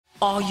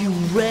Are you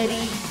ready?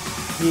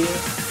 Here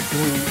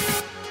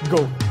we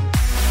go.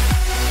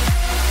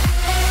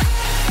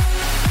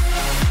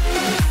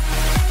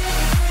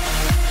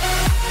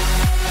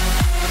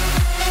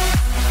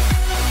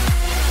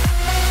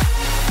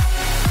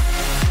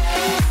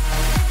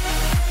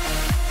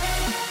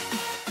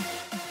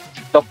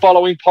 The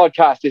following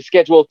podcast is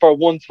scheduled for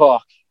one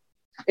talk.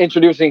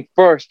 Introducing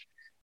first,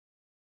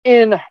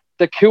 in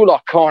the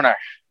Kulak corner,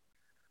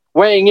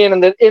 weighing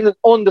in an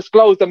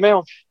undisclosed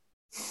amount,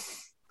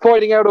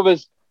 speaking out of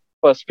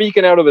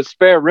his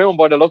spare room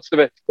by the looks of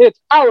it, it's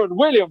Aaron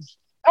Williams.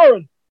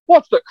 Aaron,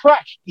 what's the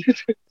crack?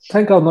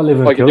 Thank God I'm not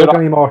living in Kulak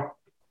anymore.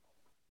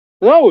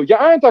 No, you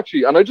aren't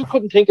actually, and I just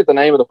couldn't think of the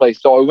name of the place,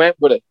 so I went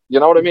with it. You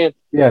know what I mean?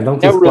 Yeah, don't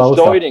now disclose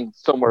residing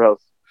somewhere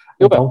else.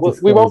 We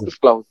won't it.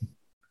 disclose.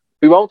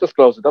 We won't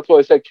disclose it. That's why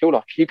I said,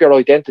 Kulak, keep your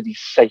identity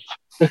safe.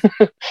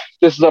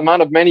 This is a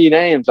man of many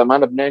names, a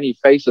man of many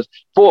faces.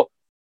 But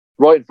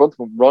right in front of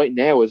him right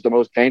now is the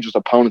most dangerous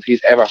opponent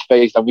he's ever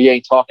faced, and we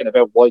ain't talking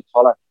about white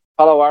collar.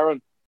 Hello, Aaron.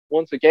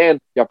 Once again,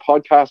 your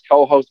podcast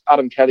co-host,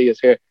 Adam Kelly, is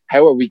here.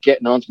 How are we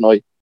getting on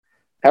tonight?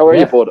 How are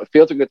you, bud? It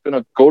feels like it's been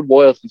a good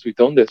while since we've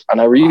done this, and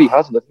it really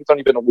hasn't. I think it's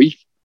only been a week.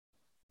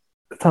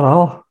 It's not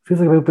all. It feels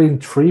like it's been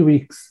 3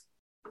 weeks.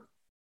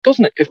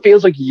 Doesn't it? It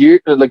feels like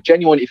years, like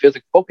genuinely, it feels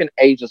like fucking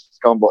ages has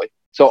gone by.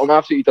 So I'm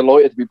absolutely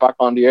delighted to be back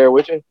on the air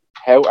with you.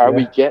 How are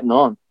we getting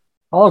on?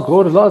 Oh,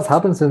 good. A lot has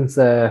happened since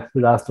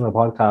we last done a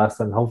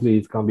podcast, and hopefully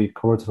it's going to be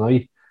covered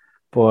tonight.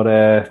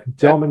 But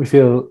John made me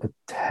feel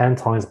 10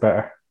 times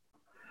better.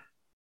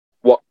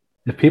 What?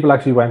 If people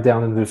actually went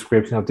down in the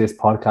description of this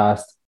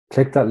podcast,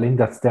 click that link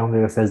that's down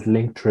there that says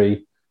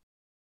Linktree.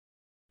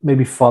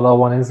 Maybe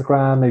follow on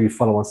Instagram, maybe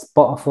follow on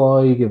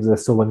Spotify, give us a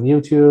sub on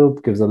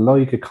YouTube, give us a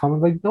like, a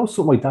comment,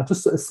 something like that.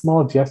 Just a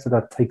small gesture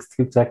that takes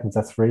 2 seconds,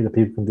 that's free, that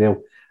people can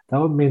do. That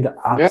would mean the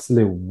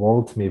absolute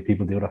world to me if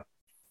people do that.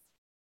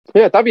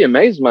 Yeah, that'd be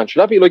amazing, man.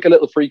 Should that be like a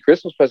little free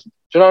Christmas present?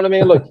 Do you know what I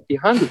mean? Like, be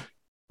handy.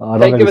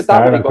 Give it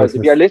that way, guys.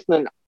 If you're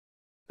listening,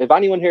 if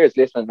anyone here is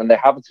listening and they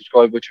haven't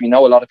subscribed, which we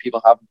know a lot of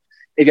people haven't,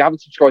 if you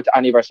haven't subscribed to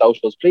any of our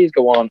socials, please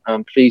go on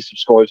and please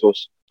subscribe to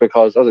us,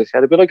 because, as I said,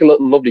 it'd be like a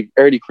little lovely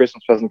early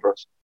Christmas present for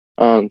us.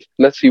 And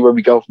let's see where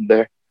we go from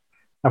there.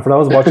 And for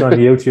those watching on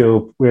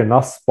YouTube, we're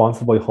not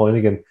sponsored by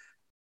Heineken.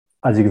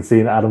 As you can see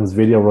in Adam's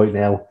video right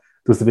now,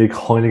 there's a big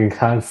Heineken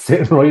can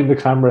sitting right in the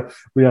camera.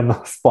 We are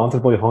not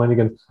sponsored by Heineken,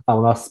 and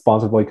we're not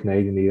sponsored by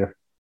Canadian either.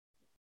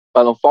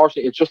 Well,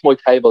 unfortunately, it's just my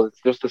table. It's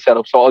just the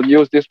setup. So I'll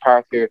use this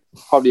part here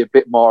probably a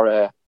bit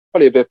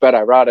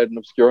better, rather than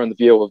obscuring the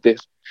view of this.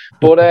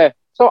 But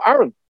so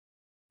Aaron,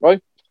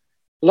 right?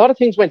 A lot of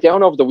things went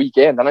down over the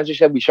weekend, and as you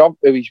said, we should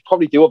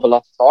probably do have a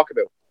lot to talk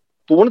about.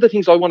 But one of the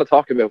things I want to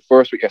talk about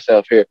first with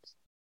yourself here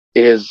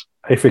is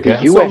the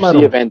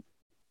UFC event.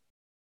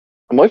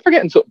 Am I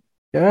forgetting something?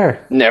 Yeah.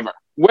 Never.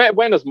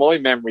 When has my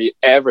memory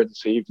ever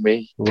deceived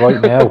me? Right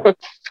now.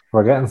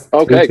 We're getting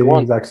okay, go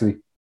on. Actually.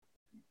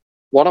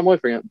 What am I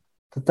forgetting?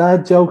 The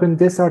dad joking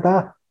this or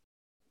that.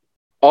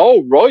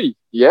 Oh, right.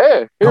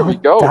 Yeah. Here we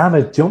go. Damn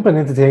it. Jumping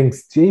into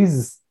things.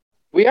 Jesus.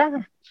 We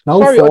are. No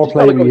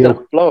foreplay with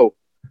you. Flow.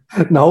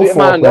 No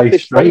foreplay.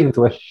 Straight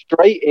into it.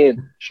 Straight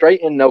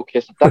in, no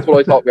kissing. That's what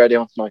I thought we were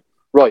doing tonight.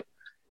 Right.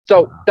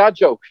 So, dad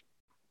joke.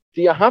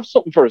 Do you have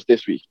something for us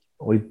this week?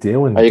 We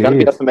do indeed. Are you going to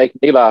be able to make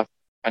me laugh?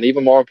 And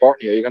even more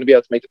importantly, are you going to be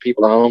able to make the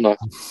people at home laugh?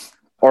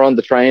 Or on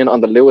the train,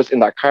 on the Lewis, in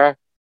that car?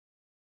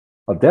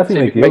 I'll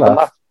definitely make you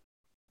laugh.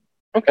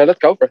 Okay, let's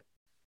go for it.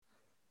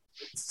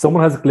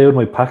 Someone has glued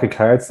my pack of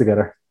cards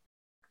together.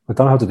 I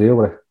don't know how to deal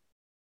with it.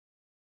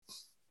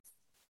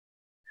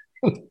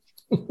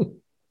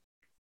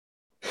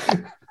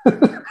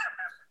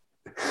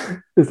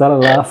 Is that a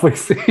laugh I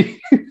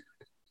see?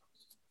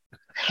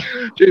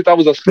 Jeez, that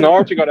was a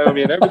snort you got out of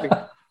me and everything.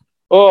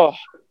 Oh,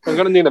 I'm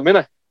going to need a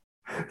minute.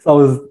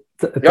 So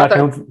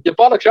you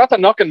bollocks, you're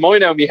knocking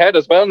mine out of my head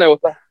as well now.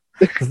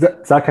 Does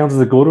that count as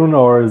a good one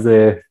or is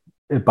a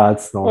bad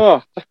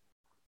snort?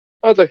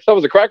 Oh, that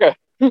was a cracker.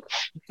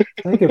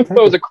 Thank you. That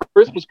was a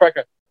Christmas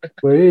cracker.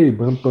 Wait,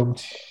 boom, boom.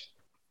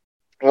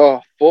 Oh,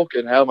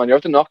 fucking hell, man. You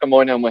have to knock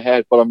mine out of my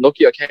head, but I'm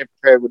lucky I came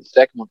prepared with the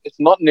second one. It's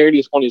not nearly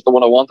as funny as the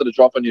one I wanted to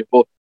drop on you,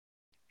 but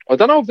I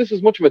don't know if this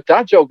is much of a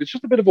dad joke. It's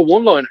just a bit of a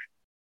one-liner.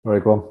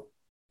 Right, go on.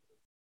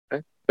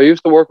 Okay. I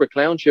used to work with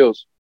clown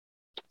shows.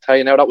 I'll tell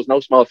you now, that was no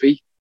small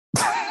feat.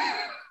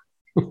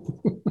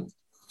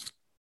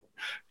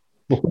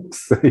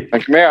 And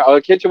come here,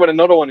 I'll hit you with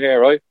another one here,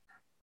 right?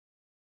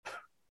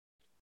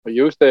 I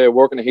used to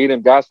work in a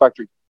helium gas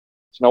factory. Do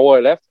you know why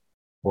I left?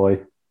 Why?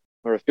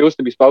 I refused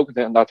to be spoken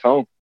to in that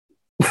tone.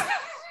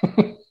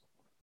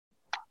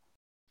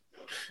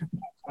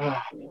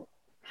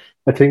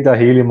 I think that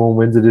helium one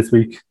wins it this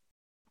week.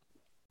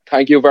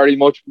 Thank you very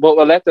much. But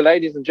we'll let the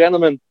ladies and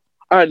gentlemen,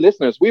 our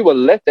listeners, we will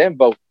let them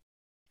vote.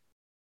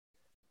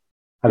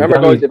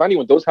 Remember, guys, if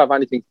anyone does have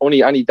anything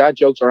funny, any dad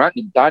jokes or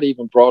anything dad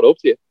even brought up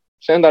to you,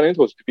 send that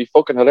into us. It could be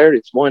fucking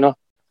hilarious. Why not?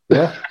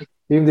 Yeah.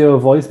 Even do a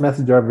voice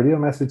message or a video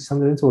message,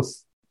 send it into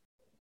us.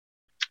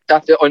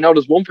 That's it. I know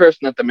there's one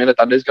person at the minute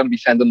that is going to be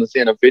sending us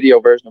in a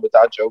video version of a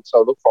dad joke, so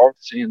I look forward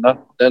to seeing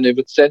that. Then if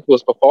it's sent to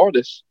us before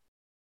this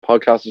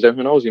podcast is out,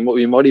 who knows?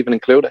 We might even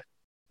include it.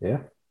 Yeah.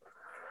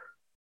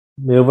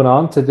 Moving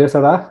on to this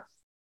or that.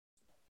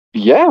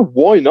 Yeah,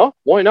 why not?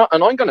 Why not?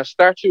 And I'm going to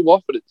start you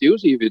off with a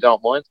doozy if you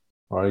don't mind.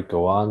 All right,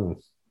 go on.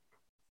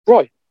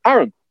 Right,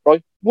 Aaron,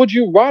 right, would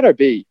you rather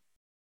be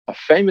a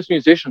famous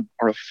musician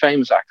or a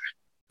famous actor?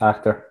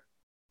 Actor.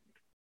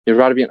 You'd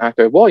rather be an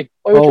actor. Why?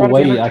 Why would you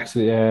rather be an actor?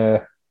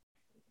 Actually,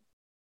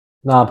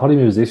 nah, probably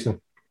musician.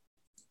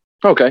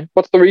 Okay,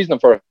 what's the reason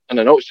for it? And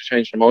I noticed you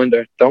changed your mind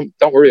there. Don't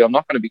worry, I'm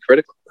not going to be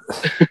critical.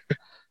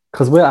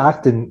 Because with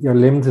acting, you're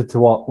limited to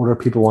what other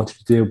people want you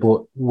to do,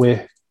 but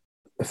with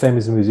a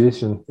famous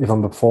musician, if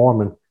I'm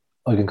performing,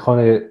 I can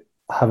kind of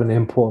have an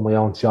input on my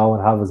own show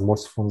and have as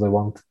much fun as I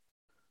want.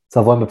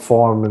 So if I'm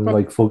performing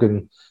like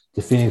fucking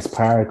the Phoenix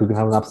Park, we can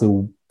have an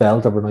absolute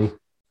belt every night.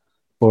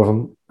 But if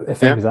I'm a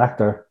famous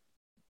actor,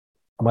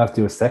 I might have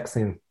to do a sex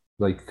scene.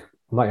 Like,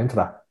 I'm not into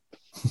that.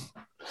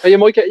 You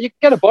can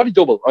get a body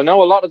double. I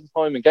know a lot of the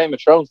time in Game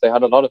of Thrones they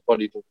had a lot of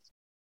body doubles.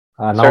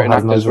 Certain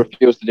actors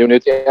refuse to do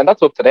anything, and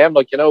that's up to them.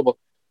 Like, you know, but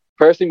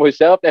personally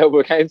myself, now, if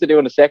we came to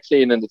doing a sex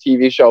scene in the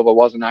TV show, if I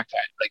was an actor,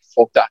 I'd like,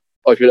 fuck that.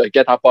 I should like,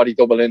 get that body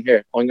double in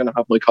here. I'm gonna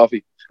have my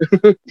coffee.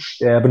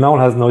 Yeah, but no one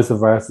has nice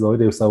advice as I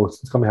do, so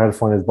it's gonna be hard to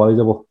find his body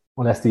double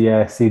unless the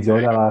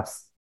CGI that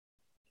ass.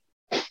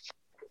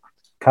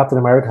 Captain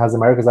America has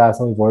America's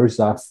ass, only Irish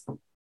ass.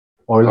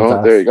 Ireland's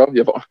ass. There you go.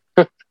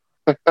 Yeah.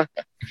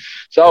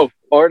 So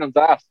Ireland's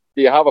ass.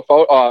 Do you have a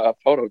photo? A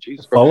photo,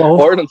 Jesus.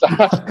 Ireland's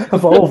ass. A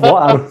photo of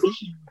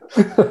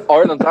what?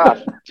 Ireland's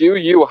ass. Do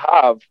you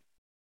have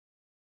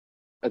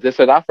this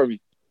or that for me?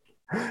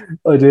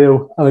 I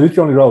do. And I literally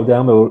only wrote it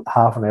down about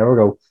half an hour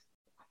ago.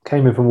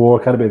 Came in from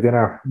work, had a bit of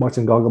dinner,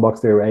 watching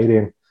Gogglebox there at 8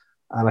 and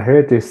I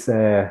heard this,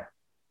 heard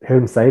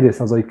him say this.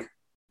 I was like,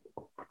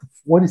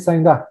 why are you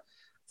saying that?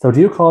 So do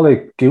you call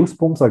it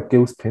goosebumps or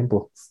goose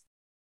pimples?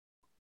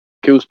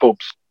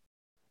 Goosebumps.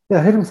 Yeah,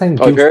 I heard him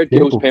saying I've heard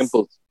goose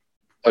pimples.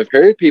 I've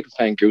heard people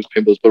saying goose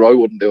pimples, but I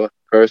wouldn't do it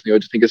personally. I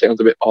just think it sounds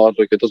a bit odd,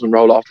 like it doesn't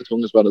roll off the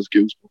tongue as well as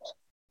goosebumps.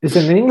 Is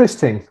it an English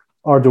thing,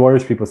 or do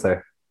Irish people say?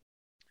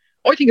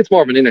 I think it's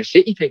more of an inner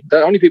city thing.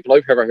 The only people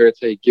I've ever heard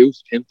say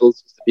goose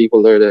pimples is the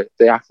people that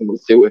the accent will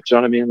suit it. Do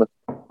you know what I mean? Like,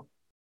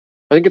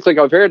 I think it's like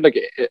I've heard like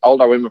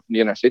older women from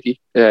the inner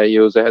city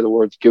use the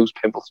words goose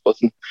pimples, but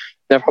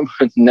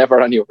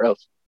never anywhere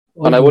else.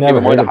 And I wouldn't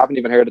even mind. I haven't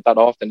even heard it that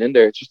often in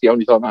there. It's just the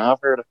only time I have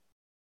heard it.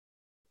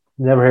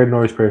 Never heard an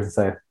Irish person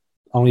say it.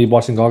 Only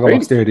watching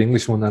Gogglebox there, the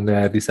English one, and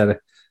they said it.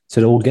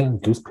 Said, "Oh, getting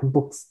goose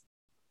pimples."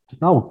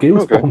 No,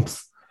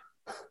 goosebumps.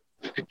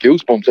 Okay.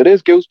 Goosebumps. It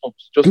is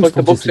goosebumps. Just like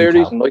the book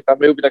series and like that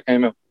movie that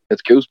came out.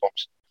 It's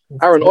goosebumps.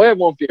 Aaron, I have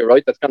one for you,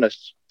 right? That's going to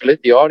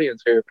split the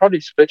audience here. Probably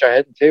split your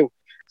head in two.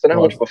 So how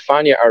much of a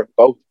fan you are of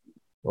both.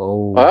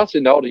 Oh. I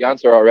actually know the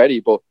answer already,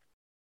 but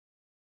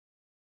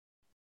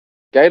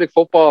Gaelic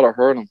football or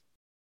hurling?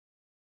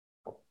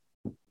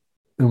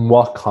 In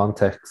what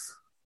context?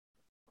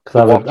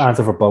 Because I have an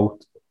answer for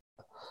both.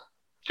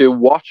 To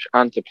watch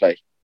and to play.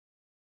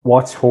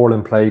 Watch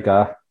hurling play,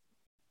 guy.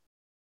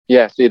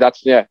 Yeah, see,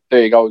 there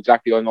you go,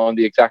 exactly. I'm on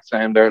the exact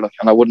same there, like,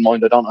 and I wouldn't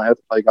mind. I don't know how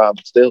to play God,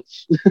 but still.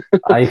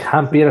 I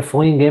can't be at a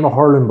fine game of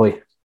hurling,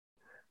 boy.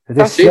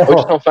 That's it. I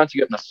just don't fancy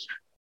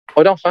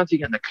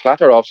getting a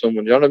clatter off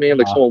someone. You know what I mean?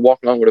 Like someone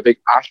walking along with a big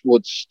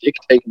ashwood stick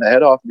taking the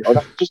head off. You know,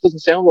 that just doesn't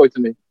sound right to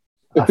me.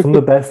 Some of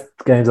the best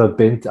games I've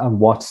been to and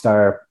watched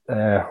are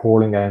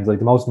hurling games. Like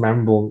the most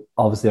memorable,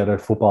 obviously, are the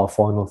football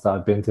finals that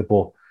I've been to,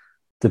 but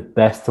the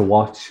best to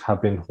watch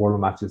have been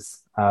hurling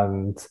matches.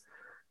 And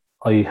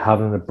I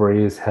haven't a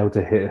breeze how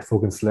to hit a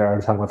fucking slur. I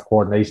was talking about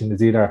coordination.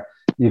 It's either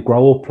you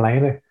grow up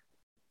playing it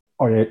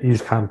or you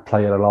just can't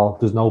play it at all.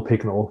 There's no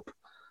picking it up.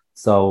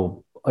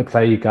 So I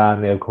play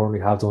GAN now, currently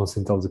have done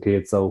since I was a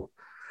kid. So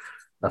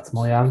that's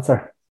my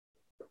answer.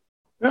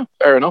 Yeah,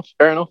 fair enough.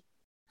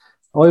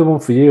 I have one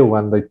for you,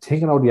 and like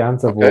thinking out the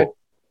answer, okay.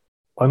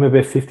 But I'm a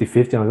bit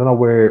 50-50 and I don't know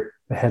where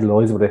the head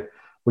lies with it.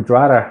 Would you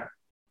rather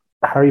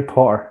Harry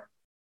Potter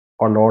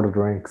or Lord of the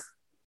Rings?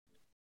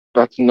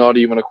 That's not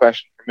even a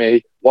question for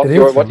me. What do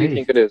you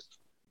think it is?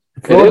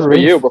 It is for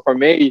you, but for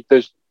me,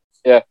 there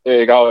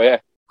you go, yeah.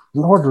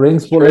 Lord of the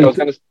Rings,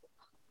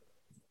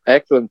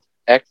 excellent.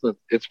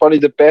 It's probably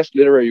the best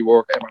literary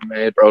work ever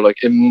made, bro.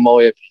 Like in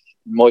my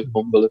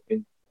humble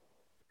opinion.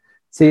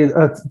 See,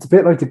 it's a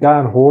bit like the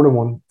GAN hurling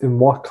one. In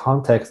what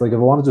context? Like, if I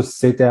want to just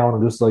sit down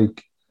and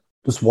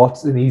just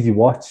watch an easy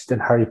watch, then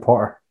Harry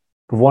Potter.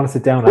 But if I want to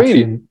sit down and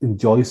actually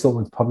enjoy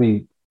something, it's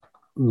probably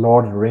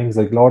Lord of the Rings.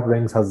 Like, Lord of the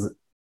Rings has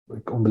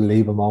like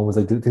unbelievable moments.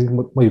 I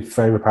think my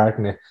favorite part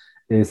in it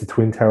is the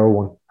Twin Tower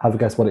one. Have a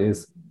guess what it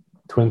is?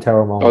 Twin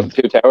Tower moment. Oh,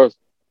 the two towers.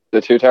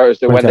 The two towers.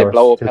 When they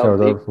blow up. Two towers.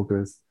 Whatever the fuck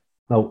it is.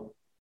 No.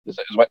 Is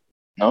it?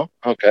 No.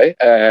 Okay.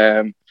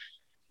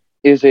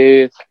 Is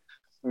it?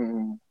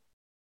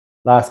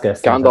 Last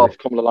guess. Gandalf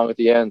coming along at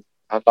the end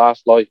at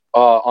last light.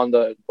 On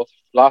the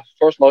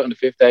first light on the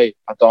fifth day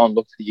at dawn.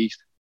 Look to the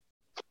east.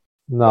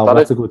 No,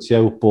 that's a good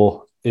shout,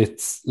 but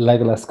it's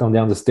Legolas going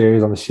down the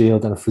stairs on the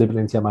shield and flipping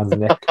into your man's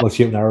neck while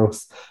shooting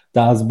arrows.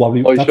 That's what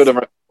we. I should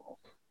have.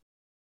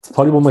 It's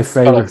probably one of my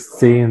favorite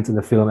scenes in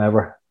the film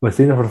ever. When I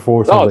seen it for the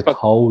first time, I was like,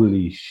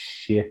 holy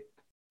shit.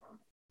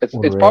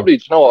 It's probably, you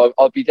know,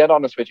 I'll be dead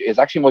honest with you. It's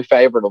actually my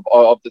favorite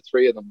of the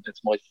three of them.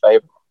 It's my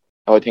favorite.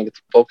 I think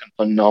it's fucking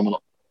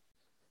phenomenal.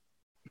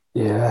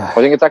 Yeah. I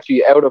think it's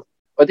actually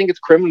I think it's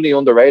criminally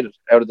underrated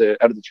out of the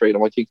three of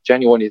them. I think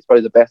genuinely it's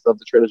probably the best of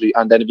the trilogy.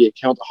 And then if you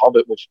count The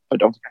Hobbit, which I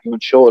don't think anyone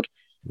should,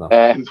 no.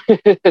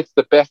 It's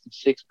the best of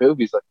 6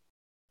 movies. Like,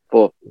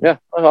 but yeah,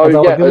 for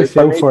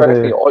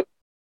the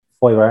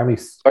Five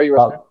Armies. Sorry, you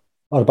were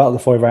the Battle of the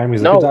Five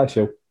Armies. No. That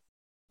show.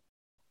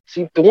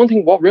 See, the one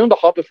thing, what ruined The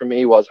Hobbit for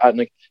me was,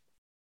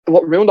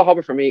 what ruined The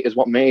Hobbit for me is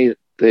what made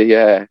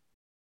the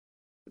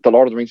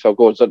Lord of the Rings so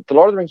good. So the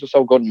Lord of the Rings was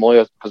so good in my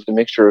eyes because of the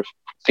mixture of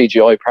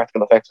CGI,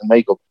 practical effects, and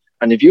makeup.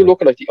 And if you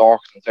look at like the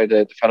orcs and say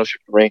the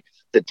Fellowship of the Ring,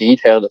 the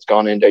detail that's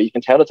gone in there, you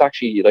can tell it's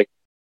actually like,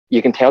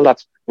 you can tell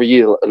that's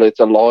real. It's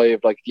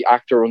alive. Like the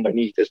actor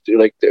underneath is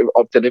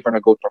delivering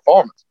a good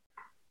performance.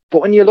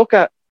 But when you look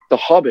at The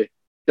Hobbit,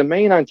 the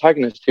main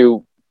antagonist,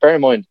 who, bear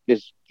in mind,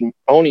 is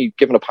only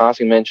given a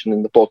passing mention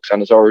in the books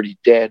and is already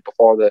dead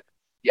before the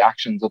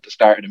actions at the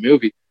start of the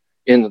movie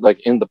in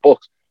the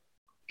books,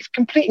 it's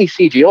completely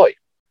CGI.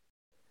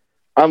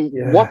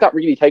 What that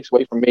really takes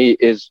away from me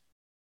is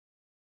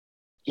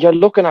you're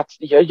looking at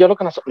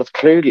something that's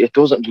clearly, it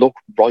doesn't look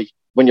right.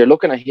 When you're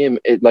looking at him,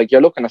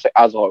 you're looking at, say,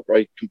 Azog,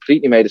 right,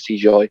 completely made of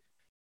CGI.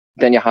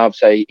 Then you have,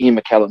 say, Ian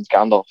McKellen's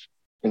Gandalf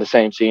in the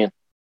same scene.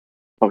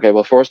 Okay,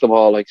 well, first of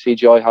all, like,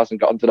 CGI hasn't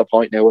gotten to the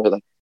point now where,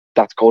 like,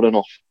 that's good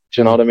enough.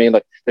 Do you know what I mean?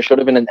 Like, there should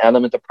have been an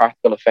element of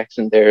practical effects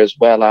in there as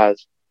well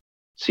as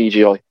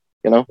CGI,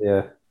 you know?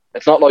 Yeah.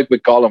 It's not like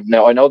with Gollum.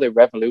 Now, I know they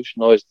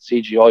revolutionised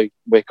CGI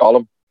with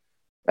Gollum.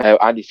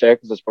 Andy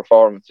Serkis'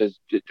 performance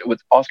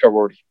was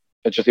Oscar-worthy.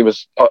 It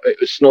was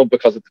snubbed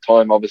because at the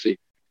time, obviously.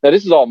 Now,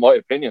 this is all my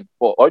opinion,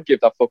 but I'd give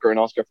that fucker an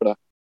Oscar for that.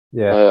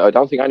 Yeah. I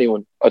don't think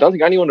anyone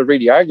would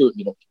really argue with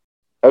me. Like,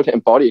 how to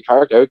embody a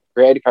character, how to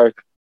create a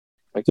character.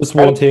 Like, just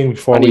one thing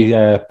before we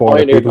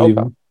board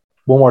people.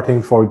 One more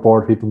thing before we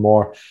board people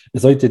more.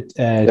 It's like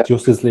the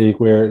Justice League,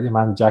 where the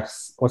man Jack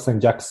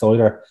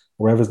Snyder,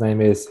 whatever his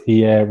name is,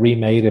 he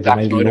remade it and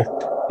made it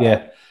look.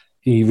 Yeah,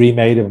 he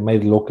remade it and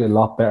made it look a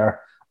lot better.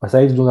 I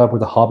say he's doing that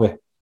with The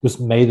Hobbit,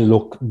 just made it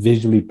look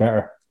visually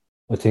better.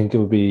 I think it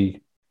would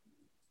be.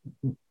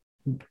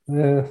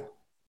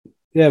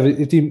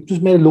 If you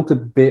just made it look a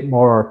bit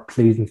more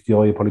pleasing to the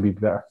eye, it'd probably be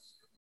better.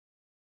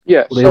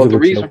 Yeah. So the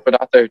reason for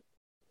that, there,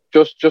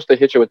 just to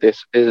hit you with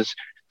this, is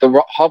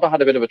The Hobbit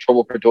had a bit of a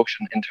trouble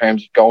production in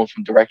terms of going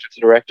from director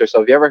to director. So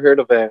have you ever heard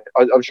of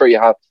I'm sure you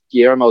have,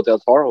 Guillermo del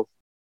Toro?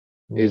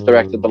 He's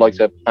directed the likes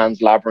of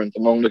Pan's Labyrinth,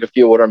 among like a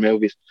few other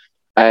movies.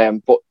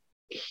 But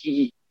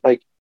he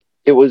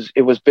it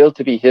was built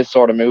to be his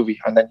sort of movie,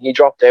 and then he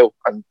dropped out,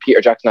 and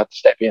Peter Jackson had to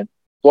step in.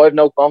 So I have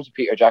no problems with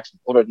Peter Jackson,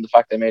 other than the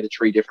fact they made it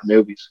 3 different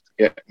movies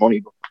to get money.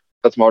 But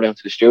that's more down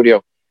to the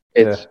studio.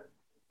 It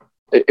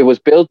was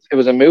built. It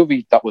was a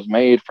movie that was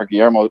made for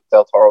Guillermo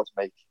del Toro to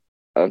make,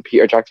 and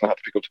Peter Jackson had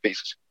to pick up the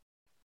pieces.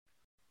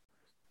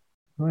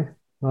 Right.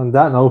 On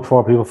that note,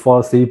 before people fall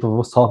asleep of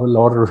us talking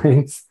Lord of the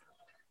Rings,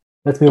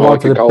 let's move on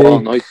to the big. All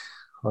night.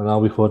 I know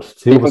we could.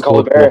 Stephen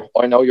Colbert,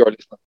 I know you're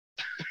listening.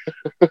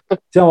 Do you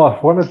know what?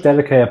 I want to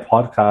dedicate a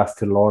podcast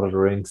to Lord of the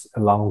Rings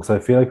along, so I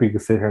feel like we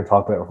could sit here and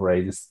talk about it for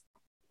ages.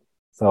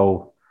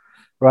 So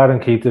rather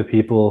than keep the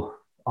people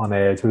on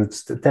edge, we'll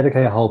just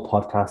dedicate a whole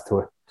podcast to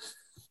it.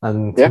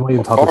 And we might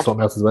even talk about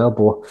something else as well.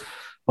 But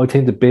I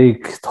think the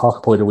big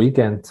talk about the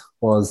weekend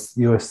was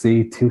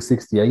UFC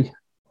 268.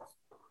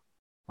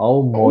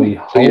 Oh my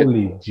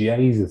holy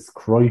Jesus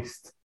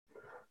Christ.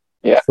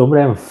 Yeah. Some of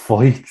them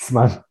fights,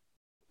 man.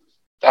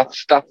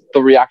 That's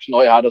the reaction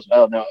I had as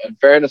well. Now, in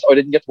fairness, I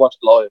didn't get to watch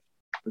it live,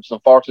 which is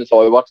unfortunate.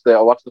 So I watched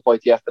the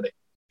fight yesterday.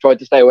 Tried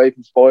to stay away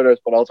from spoilers,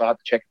 but also had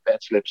to check the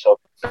bet slip, so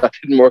that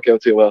didn't work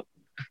out too well.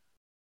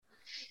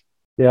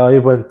 Yeah, I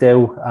went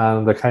out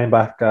and I came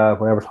back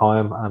whatever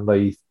time, and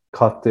I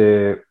caught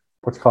the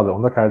what's it called, the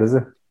undercard, is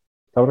it? Is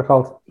that what it's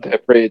called? The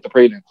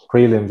prelims.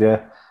 Prelims,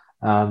 yeah.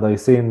 And I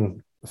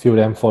seen a few of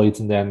them fights,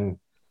 and then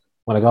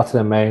when I got to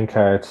the main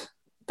card,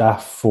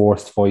 that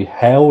forced fight.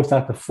 How is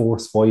that the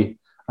forced fight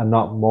and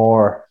not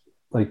more?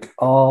 Like,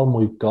 oh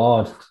my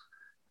god,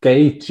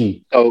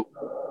 Gaethje. Oh,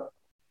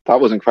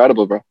 that was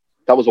incredible, bro.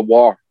 That was a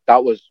war.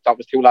 That was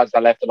 2 lads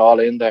that left it all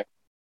in there.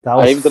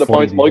 And even to the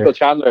point, Michael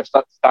Chandler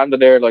standing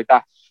there like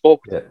that,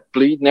 fucked,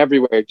 bleeding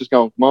everywhere, just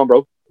going, come on,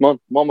 bro. Come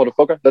on,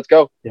 motherfucker. Let's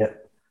go. Yeah. It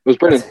was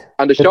brilliant.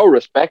 And to show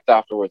respect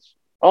afterwards.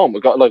 Oh my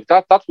God. Like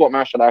that's what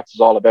martial arts is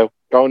all about.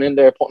 Going in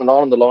there, putting it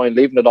all on the line,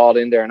 leaving it all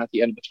in there, and at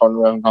the end of it, turning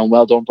around going,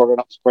 well done, brother.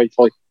 That was a great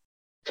fight.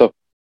 So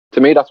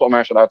to me, that's what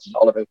martial arts is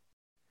all about.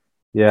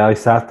 Yeah, I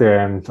sat there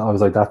and I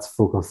was like, that's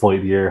fucking fight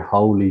of the year.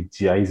 Holy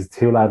Jesus.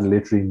 2 lads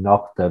literally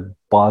knocked the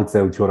balls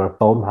out each other.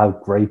 Both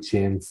have great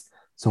chins,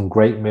 some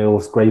great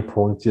moves, great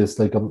punches.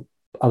 Like,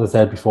 as I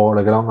said before,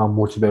 like, I don't know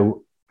much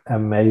about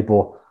MMA,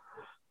 but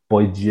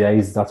by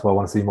Jesus, that's what I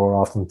want to see more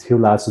often. 2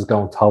 lads just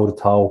going toe to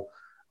toe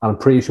And I'm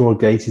pretty sure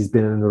Gaethje's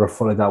been in another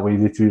fight like that where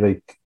literally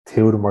like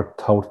two of them are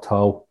toe to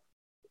toe,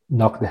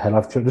 knocking the head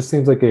off each other. It just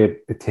seems like a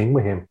thing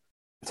with him.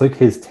 It's like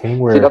his thing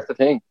where. See, that's the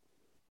thing.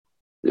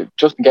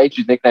 Justin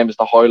Gaethje's nickname is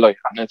the Highlight,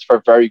 and it's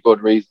for very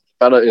good reason.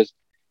 The fella is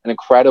an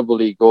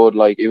incredibly good,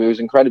 like he was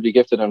incredibly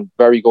gifted and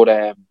very good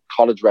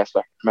college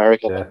wrestler in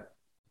America. Yeah.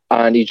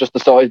 And he just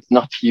decided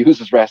not to use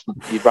his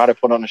wrestling. He'd rather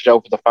put on a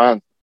show for the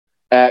fans.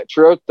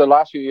 Throughout the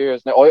last few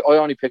years, now I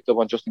only picked up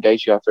on Justin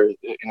Gaethje after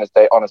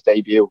on his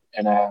debut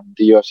in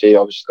the UFC.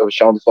 I was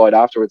shown the fight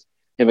afterwards,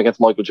 him against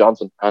Michael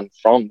Johnson, and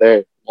from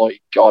there, my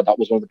God, that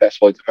was one of the best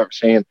fights I've ever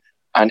seen.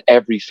 And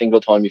every single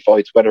time he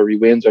fights, whether he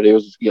wins or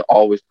loses, he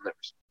always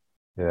delivers.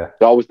 Yeah,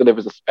 he always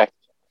delivers a spectacle.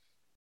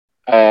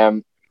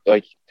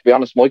 Like, to be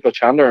honest, Michael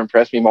Chandler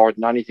impressed me more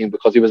than anything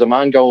because he was a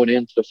man going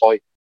into the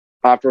fight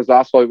after his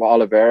last fight with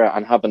Oliveira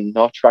and having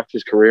not tracked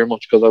his career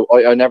much because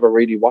I never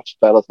really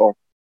watched Bellator.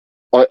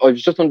 I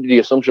was just under the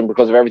assumption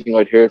because of everything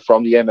I'd heard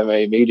from the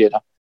MMA media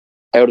that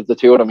out of the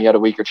two of them he had a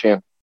weaker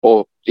chin.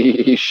 But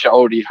he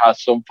showed he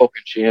has some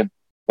fucking chin.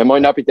 It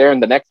might not be there in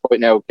the next fight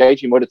now.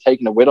 Gaethje might have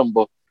taken it with him,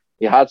 but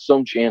he had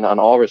some chin, and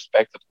all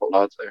respect to the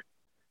lads there.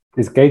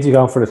 Is Gaethje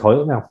going for the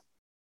title now?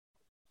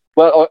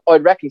 Well,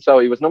 I'd reckon so.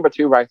 He was number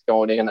 2 ranked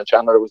going in, and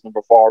Chandler was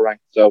number 4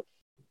 ranked. So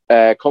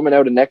coming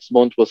out of next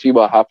month, we'll see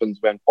what happens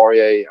when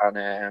Poirier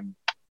and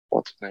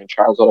what's his name,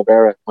 Charles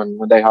Oliveira, when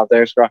they have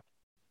their scrap.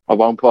 I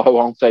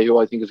won't say who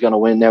I think is going to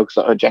win now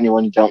because I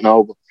genuinely don't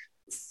know. But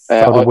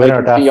so the winner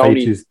of that fight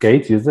is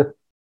Gaethje, is it?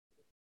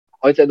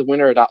 I'd say the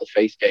winner of that will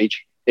face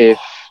Gaethje.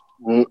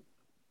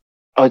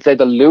 I'd say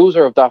the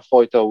loser of that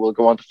fight though will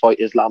go on to fight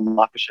Islam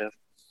Makhachev.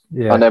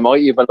 Yeah. And they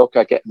might even look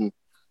at getting.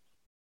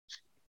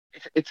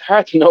 It's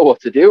hard to know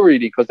what to do really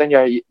because then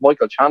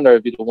Michael Chandler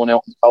would be the one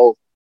out in the cold.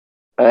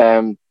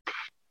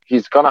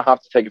 He's gonna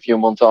have to take a few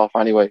months off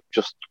anyway.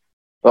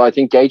 But I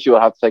think Gaethje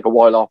will have to take a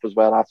while off as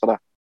well after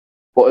that.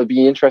 But it'll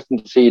be interesting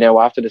to see now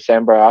after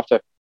December, after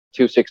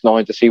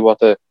 269, to see what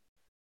the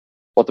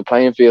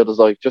playing field is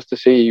like, just to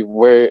see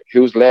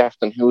who's left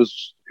and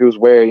who's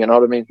where. You know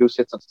what I mean? Who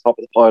sits at the top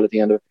of the pile at the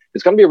end of it?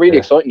 It's going to be a really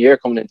exciting year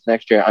coming into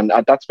next year, and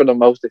that's for the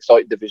most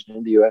exciting division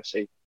in the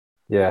UFC.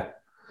 Yeah,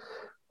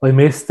 I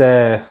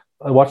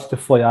watched the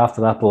fight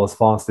after that, but I was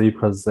falling asleep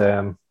because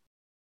I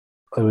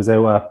was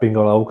out at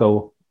Bingo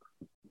Loco,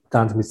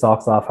 down to my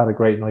socks off, had a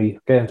great night,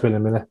 get into it in a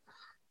minute,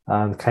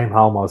 and came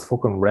home. I was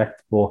fucking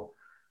wrecked, but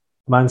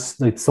man,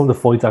 like some of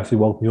the fights actually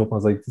woke me up. And I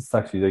was like, this is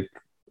actually like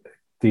a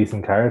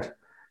decent card.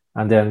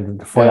 And then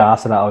the fight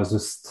after that, I was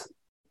just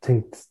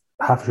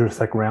half through the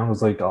second round, I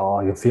was like, oh,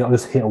 I can feel I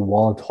just hit a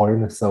wall of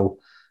tiredness. So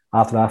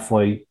after that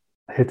fight,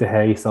 I hit the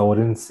hay. So I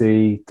didn't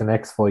see the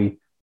next fight,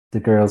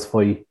 the girls'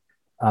 fight,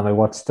 and I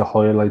watched the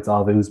highlights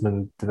of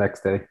Usman the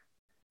next day.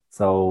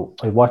 So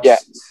I watched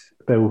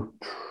about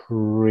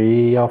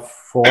 3 or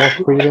 4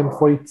 prelim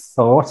fights.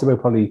 So I watched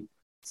about probably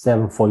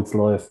 7 fights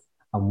live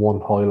and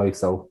 1 highlight.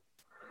 So,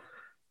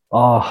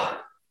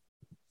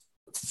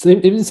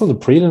 even some of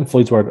the prelim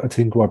fights I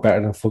think were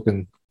better than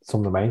fucking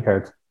some of the main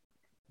cards.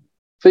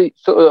 See,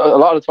 so a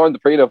lot of the time the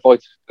prelim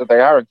fights,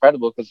 they are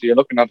incredible because you're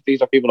looking at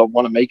these are people that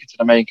want to make it to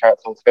the main card.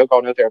 So it's about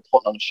going out there and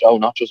putting on a show,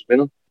 not just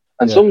winning.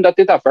 And some that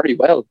did that very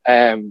well.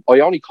 I've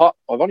only caught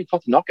the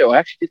knockout. I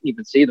actually didn't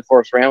even see the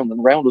first round, and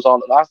the round was all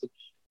that lasted.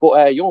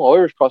 But young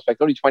Irish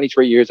prospect, only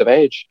 23 years of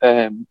age,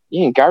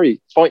 Ian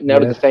Garry, fighting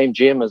out of the same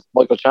gym as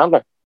Michael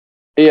Chandler.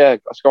 He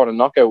scored a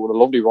knockout with a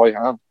lovely right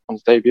hand on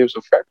his debut,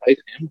 so fair play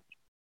to him.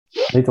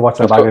 I need to watch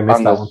that back. I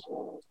missed that one.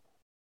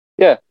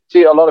 Yeah,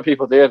 see, a lot of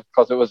people did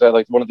because it was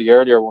like one of the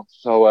earlier ones.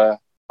 So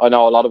I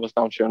know a lot of us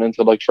don't tune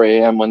into like 3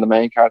 a.m. when the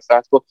main card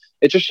starts, but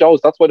it just shows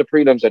that's why the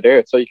prelims are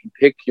there. So you can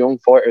pick young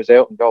fighters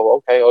out and go,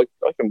 okay,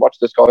 I can watch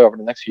this guy over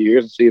the next few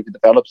years and see if he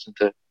develops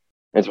into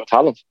a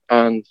talent.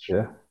 And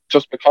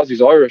just because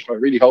he's Irish, I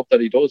really hope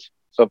that he does.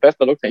 So best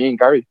of luck to Ian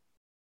Garry.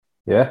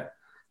 Yeah,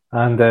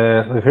 and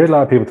I've heard a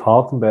lot of people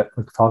talk about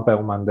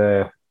him, and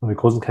when my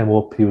cousin came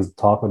up, he was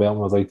talking about him.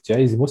 I was like,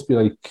 "Jeez, he must be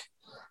like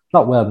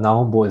not well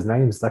known, but his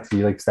name's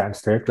actually like starting to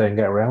circulate and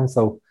get around."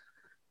 So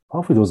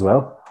hopefully he does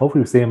well.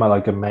 Hopefully we see him at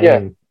like a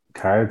main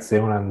card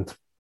soon, and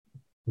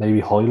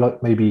maybe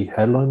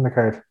headline the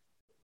card.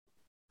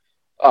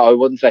 Oh, I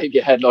wouldn't say he'd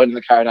be headlining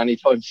the card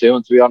anytime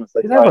soon. To be honest,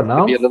 you never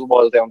know. It'd be a little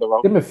while down the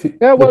road. Give him a few,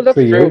 that's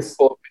true. Years.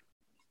 But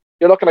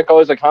you're looking at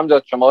guys like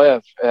Khamzat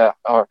Chimaev,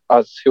 or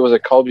as he was a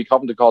Colby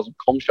Covington calls him,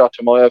 Cumshot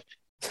Chimaev.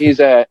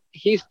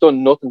 He's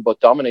done nothing but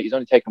dominate. He's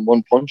only taken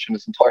 1 punch in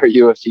his entire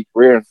UFC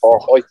career in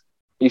 4 fights.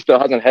 He still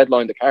hasn't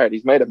headlined the card.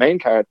 He's made a main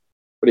card,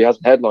 but he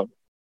hasn't headlined.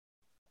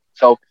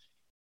 So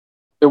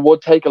it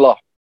would take a lot.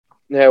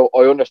 Now,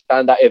 I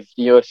understand that if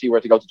the UFC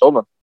were to go to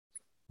Dublin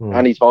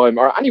anytime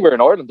or anywhere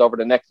in Ireland over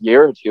the next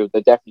year or two,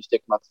 they definitely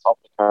stick him at the top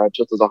of the card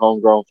just as a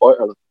homegrown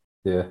fighter.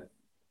 Yeah.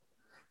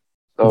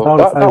 So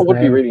that would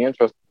be really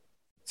interesting.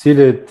 See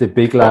the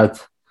big lad,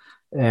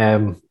 I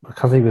can't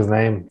think of his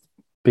name,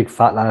 big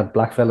fat lad,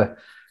 black fella.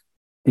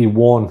 He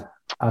won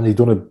and he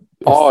done a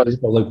what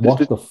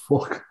the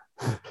fuck?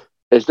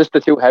 Is this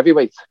the 2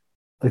 heavyweights?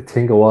 I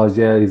think it was,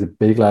 yeah. He's a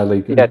big lad,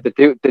 like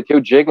the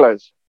two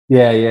jigglers.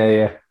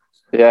 Yeah.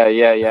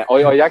 Yeah.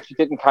 I actually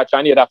didn't catch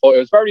any of that, but it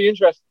was very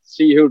interesting to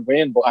see who'd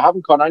win, but I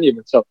haven't caught any of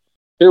it. So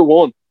who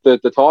won? The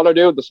taller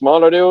dude, the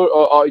smaller dude?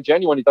 I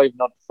genuinely don't even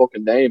know the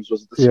fucking names.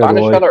 Was it the Yeah,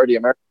 Spanish fella or the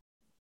American?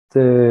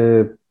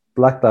 the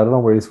black lad, I don't know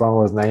where he's from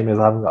or his name is.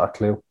 I haven't got a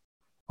clue.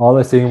 All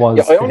I seen Yeah,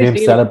 was I only him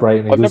seen him.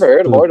 celebrating. He I've never just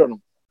heard of either of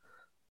them.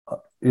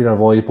 either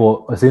way,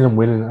 but I seen him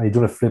winning and he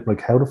done a flip.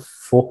 Like, how the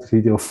fuck did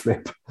he do a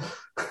flip?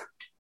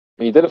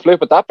 And you did a flip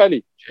with that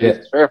belly.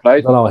 Jesus, fair play.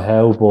 I don't know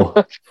how,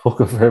 but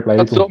fucking fair play.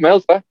 That's something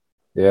else, there.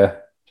 Yeah. Do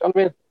you know what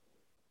I mean?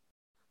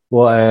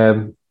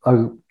 Well,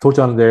 I'll touch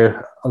on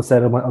there. I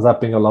said I was at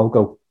Bingo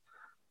Loco.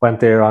 Went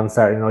there on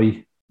Saturday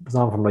night. It was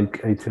on from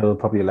like 8 till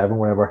probably 11,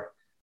 wherever.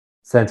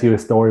 Sent you a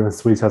story with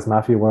Swedish House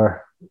Mafia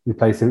where we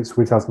played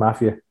Swedish House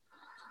Mafia.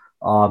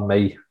 Oh,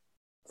 mate.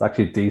 It's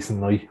actually a decent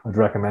night. I'd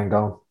recommend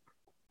going.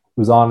 It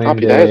was on in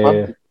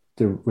the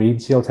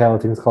Regency Hotel. I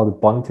think it's called the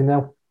Bonington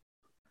now.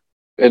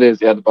 It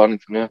is, yeah, the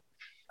Bonington, yeah.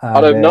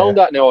 Had I known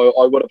that now,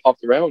 I would have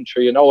popped around.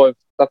 Sure, you know,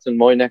 that's in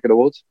my neck of the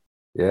woods.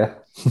 Yeah.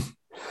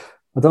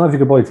 I don't know if you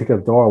could buy a ticket at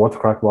the door or what the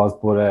crack was,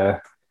 but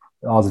it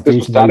was a this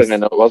decent was Saturday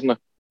night, wasn't it?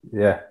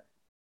 Yeah.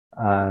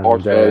 And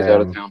Portugal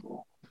out of town.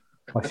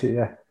 Actually,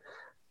 yeah.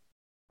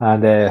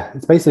 And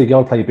it's basically you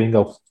all play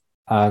bingo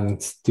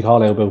and you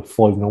call out about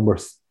 5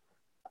 numbers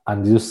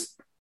and you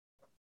just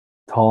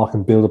talk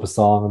and build up a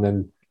song and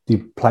then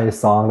you play a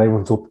song and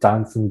everyone's up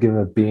dancing, giving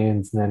it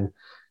beans, and then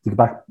you go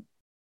back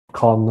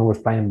calling numbers,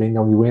 playing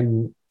bingo, and you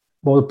win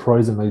all the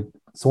prizes. Like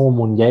someone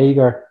won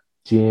Jaeger,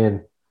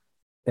 Jane,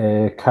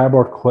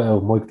 cardboard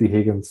quill, Mike D.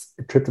 Higgins,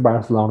 a trip to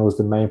Barcelona was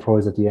the main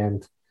prize at the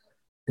end,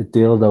 a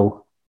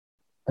dildo,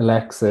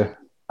 Alexa,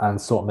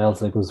 and something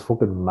else. Like, it was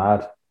fucking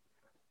mad.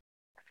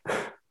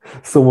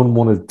 Someone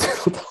won a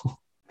dildo.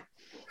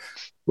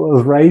 Well, it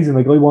was raising.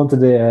 Like, I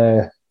wanted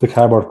the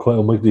cardboard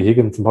quill, Mike D.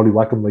 Higgins, and probably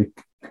whack him like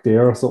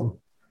there or something.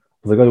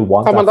 I was like, I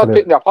want that. Come on, that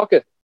fit in your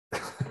pocket.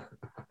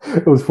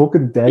 It was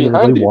fucking dead.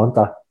 I want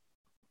that. I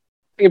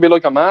think it'd be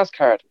like a mass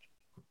card.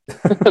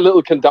 A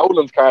little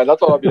condolence card.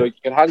 That's all I'd be like.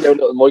 You can hand out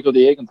little Michael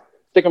D. Higgins,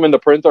 stick them in the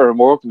printer and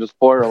work and just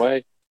fire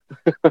away.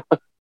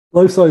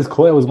 Life-size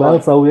quill as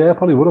well, so yeah,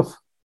 probably would have.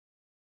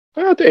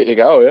 Oh, there you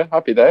go, yeah.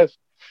 Happy days.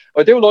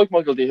 I do like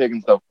Michael D.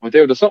 Higgins though. I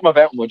do. There's something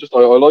about him. I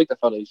like the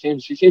fella. He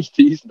seems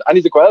decent. And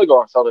he's a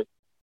Guelgor, so like,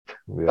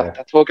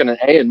 that's fucking an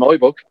A in my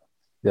book.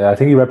 Yeah, I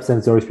think he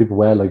represents the Irish people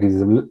well. Like,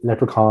 he's a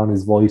leprechaun,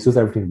 his voice, just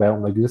everything about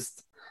him. Like, you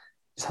just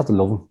have to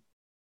love him.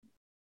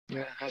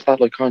 Yeah, has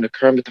that like kind of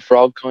Kermit the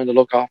Frog kind of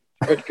look off.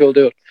 Pretty cool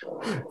dude.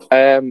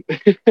 Come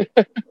here,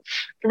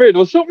 there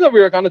was something that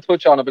we were going to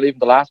touch on, I believe, in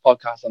the last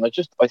podcast, and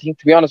I think,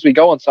 to be honest, we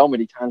go on so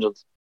many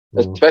tangents,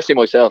 especially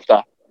myself,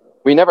 that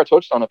we never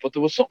touched on it, but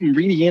there was something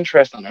really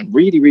interesting and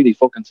really, really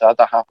fucking sad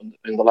that happened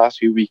in the last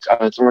few weeks,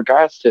 and it's in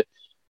regards to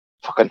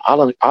fucking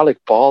Alec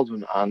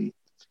Baldwin and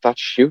that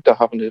shoot that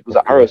happened. It was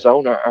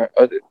Arizona, or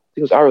I think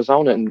it was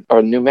Arizona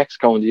or New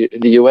Mexico in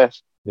the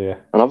US. Yeah,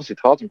 and obviously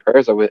thoughts and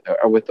prayers are with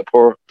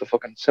the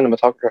fucking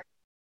cinematographer,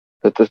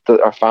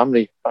 our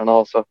family, and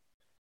also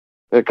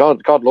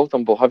God love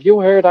them. But have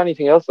you heard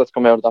anything else that's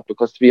come out of that?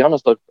 Because to be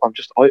honest,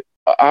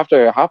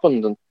 after it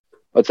happened, and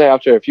I'd say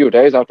after a few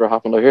days after it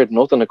happened, I heard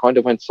nothing. I kind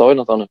of went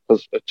silent on it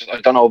because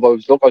I don't know if I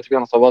was looking. To be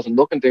honest, I wasn't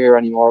looking to hear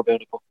any more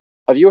about it. But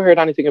have you heard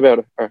anything about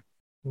it, or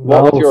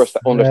what's your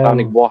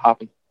understanding? What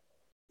happened?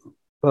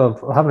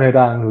 Well, I haven't heard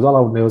that, and it was all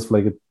over news for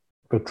like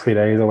about 3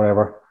 days or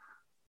whatever.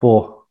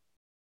 But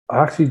I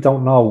actually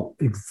don't know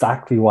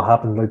exactly what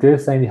happened. Like, they're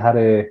saying he had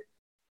a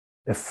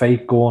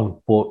fake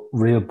gun, but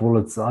real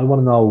bullets. I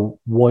want to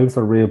know, why was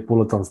there real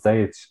bullets on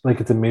stage?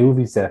 Like, it's a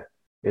movie set.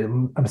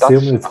 I'm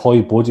assuming it's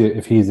high budget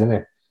if he's in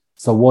it.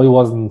 So why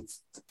wasn't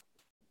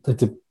like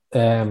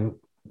the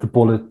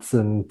bullets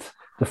and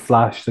the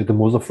flash, like the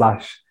muzzle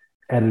flash,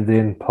 edited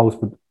in post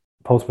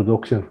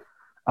production?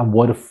 And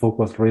why the fuck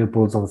was real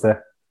bullets on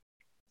set?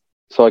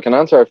 So I can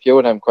answer a few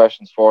of them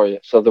questions for you.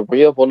 So the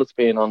real bullets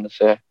being on the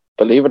set,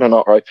 believe it or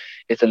not, right,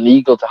 it's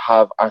illegal to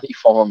have any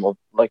form of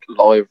like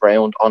live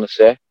round on a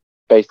set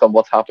based on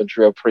what's happened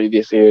throughout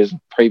previous years,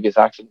 previous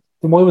accidents.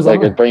 Then why was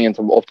like that?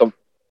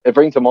 It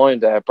brings to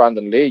mind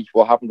Brandon Lee,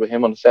 what happened with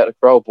him on the set of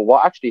Crow. But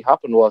what actually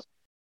happened was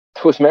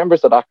there was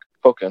members of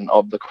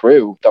the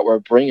crew that were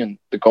bringing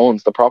the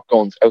guns, the prop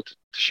guns, out to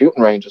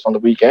shooting ranges on the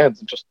weekends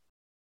and just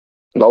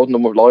loading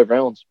them with live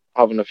rounds,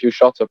 having a few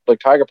shots of like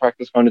target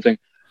practice kind of thing.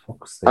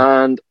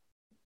 And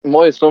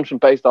my assumption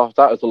based off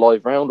that is the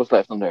live round was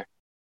left in there.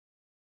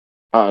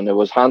 And it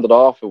was handed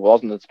off. It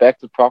wasn't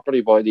inspected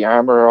properly by the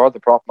armourer or the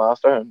prop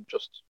master, and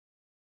just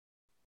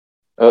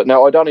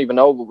now I don't even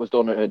know what was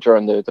done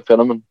during the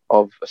filming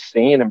of a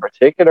scene in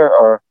particular,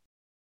 or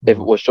if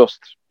it was just,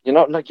 you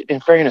know, like, in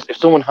fairness, if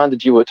someone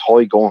handed you a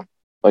toy gun,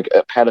 like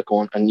a pellet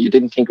gun, and you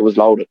didn't think it was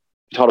loaded,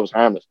 you thought it was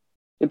harmless,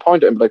 you'd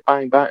point it and be like,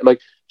 bang bang.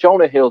 Like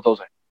Jonah Hill does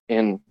it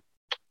in,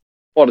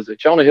 what is it?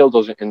 Jonah Hill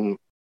does it in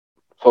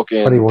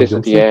fucking This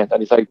Is the End,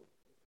 and he's like,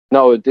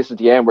 no, this is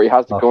the end, where he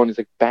has the gun. He's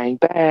like, bang,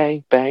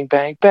 bang, bang,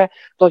 bang, bang.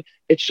 Like,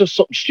 it's just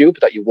something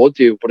stupid that you would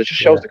do, but it just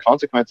shows the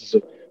consequences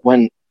of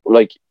when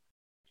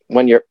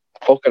you're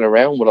fucking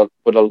around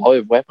with a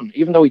live weapon,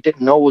 even though he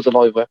didn't know it was a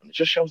live weapon. It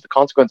just shows the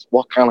consequence of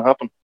what can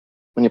happen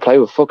when you play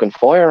with fucking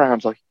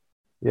firearms. Like,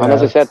 Yeah, and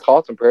as I said,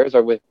 thoughts and prayers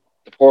are with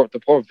the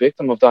poor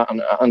victim of that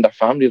and their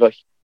family. Like,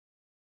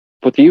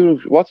 but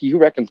what do you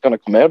reckon is going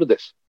to come out of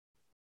this?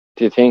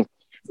 Do you think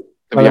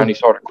there'll be any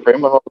sort of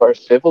criminal or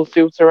civil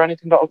suits or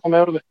anything that'll come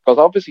out of it? Because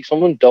obviously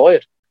someone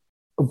died.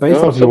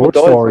 based off your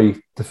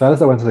story, the fellas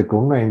that went to the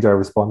gun range are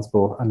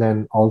responsible, and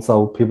then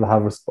also people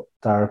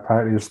that are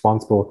partly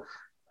responsible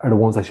are the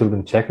ones that should have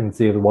been checking to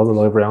see if there was a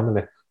live round in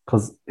it.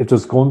 Because if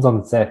there's guns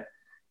on set,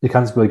 you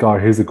can't just be like, "Oh,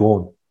 here's a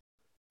gun."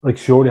 Like,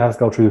 surely it has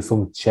to go through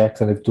some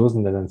checks, and if it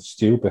doesn't, then it's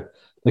stupid.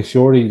 Like,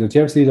 surely, did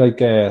you ever see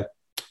like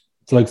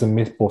it's like some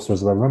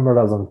Mythbusters? I remember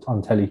that was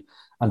on telly,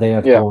 and they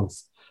had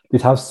guns.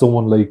 You'd have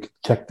someone like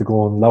check the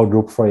gun, load it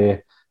up for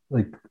you,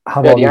 like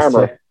have all the this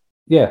armor.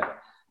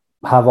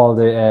 Have all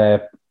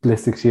the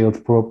ballistic shields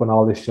put up and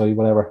all this shit,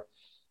 whatever.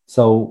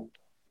 So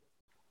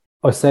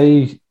I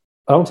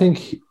don't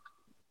think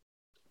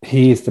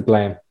he is to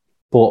blame,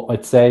 but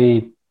I'd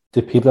say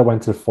the people that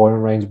went to the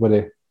firing range with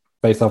it,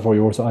 based off what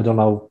you were saying, I don't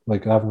know,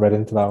 like I haven't read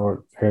into that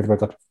or heard about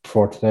that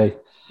before today.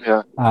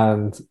 Yeah.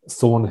 And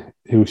someone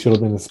who should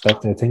have been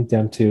inspecting, I think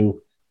them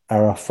two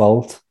are at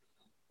fault.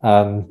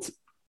 And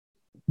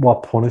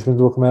what punishment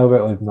will come out of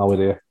it, I have no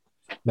idea.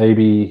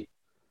 Maybe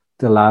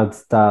the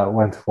lads that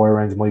went to fire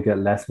range might get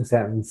less of a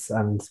sentence,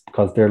 and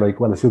because they're like,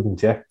 well, it should have been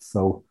checked,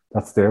 so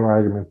that's their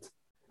argument.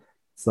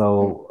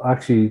 So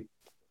actually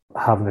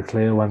having a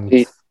clue, and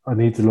I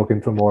need to look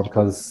into more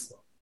because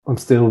I'm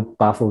still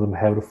baffled on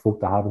how the fuck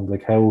that happened.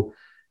 Like, how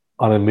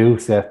on a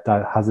movie set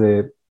that has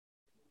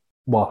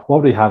what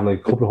would they have,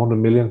 like a couple of 100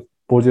 million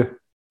budget?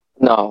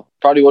 No,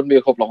 probably wouldn't be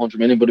a couple of 100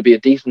 million, but it'd be a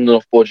decent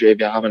enough budget if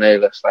you have an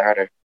A-list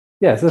starter.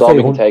 Yeah, so that's all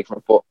we can take from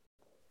it. But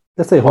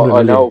let's say 100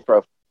 million. I know for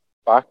a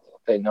fact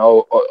they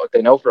know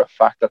for a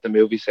fact that the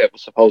movie set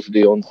was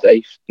supposedly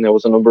unsafe, and there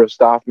was a number of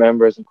staff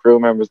members and crew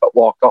members that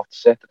walked off the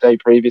set the day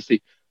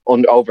previously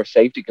over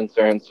safety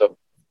concerns. So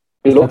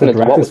you're looking into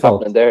what was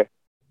happening there.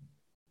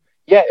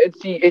 Yeah,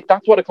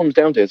 that's what it comes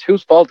down to. It's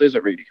whose fault is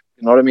it really?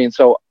 You know what I mean?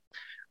 So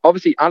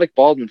obviously Alec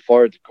Baldwin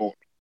fired the gun,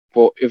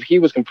 but if he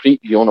was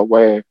completely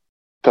unaware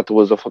that there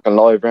was a fucking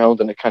live round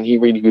in it, can he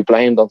really be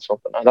blamed on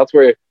something? And that's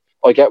where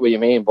I get what you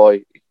mean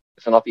by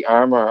it's not the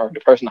armor or the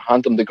person that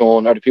handed him the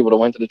gun or the people that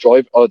went to the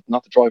drive, or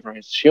not the driver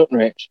range, the shooting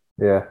range.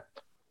 Yeah.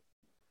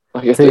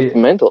 Like, it's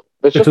mental.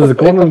 It's just a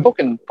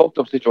fucking fucked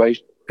up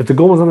situation. If the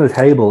gun was on the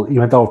table, he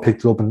went over,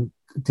 picked it up, and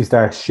they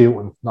started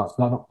shooting. Not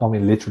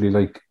mean literally,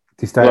 like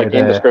they started like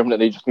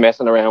indiscriminately just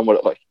messing around with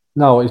it. Like,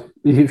 no,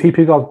 if he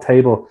picked up the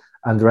table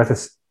and the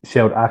rest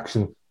shouted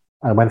action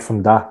and went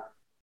from that,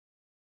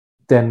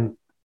 then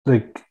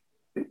like,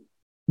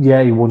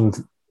 yeah, he wouldn't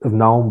have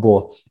known.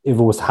 But if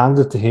it was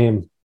handed to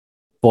him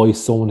by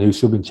someone who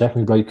should have been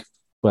checking, like,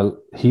 well,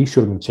 he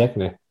should have been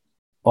checking it.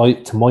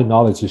 To my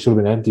knowledge, it should have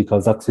been empty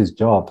because that's his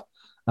job,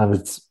 and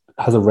it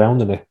has a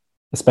round in it,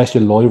 especially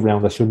a live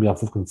round that shouldn't be on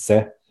fucking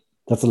set.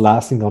 That's the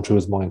last thing going through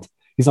his mind.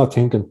 He's not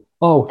thinking,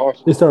 "Oh,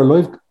 is there a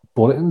live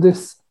bullet in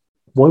this?"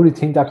 Why would he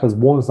think that? Because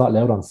one, it's not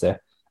allowed on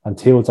set, and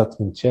two, it's that's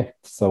been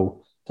checked.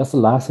 So that's the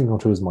last thing going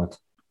through his mind.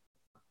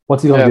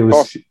 What's he going to do?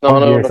 Is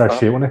start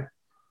shooting it,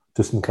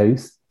 just in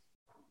case.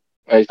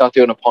 He's not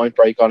doing a point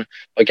break on it.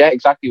 I get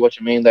exactly what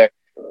you mean there.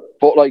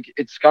 But like,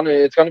 it's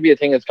gonna be a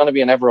thing. It's gonna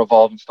be an ever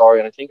evolving story,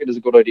 and I think it is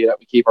a good idea that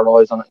we keep our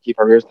eyes on it, and keep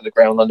our ears to the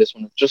ground on this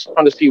one, just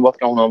trying to see what's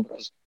going on.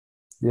 Because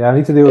I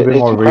need to do a bit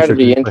more research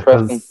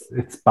because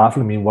it's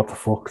baffling me what the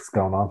fuck's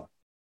going on.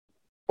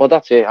 Well,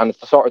 that's it, and it's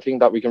the sort of thing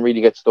that we can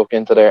really get stuck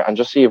into there and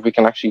just see if we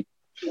can actually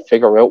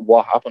figure out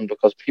what happened.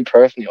 Because me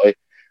personally,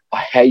 I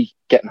hate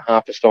getting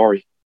half a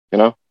story, you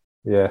know.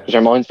 Yeah. Because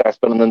your mind starts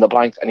spinning in the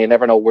blanks, and you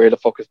never know where the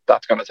fuck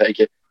that's going to take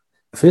you.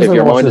 If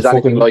your mind is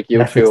anything like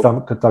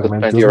YouTube, there's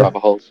plenty of rabbit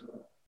holes.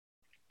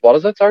 What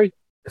is it? Sorry?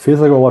 It feels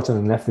like we're watching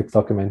a Netflix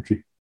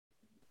documentary.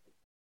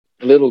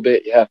 A little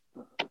bit, yeah.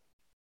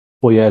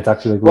 But yeah, it's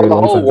actually like the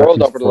whole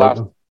world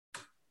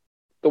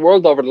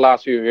over the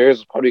last few years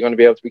is probably going to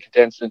be able to be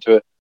condensed into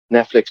a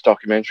Netflix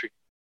documentary.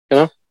 You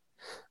know?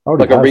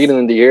 Like a reading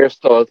in the ear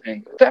style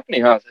thing. It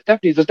definitely has.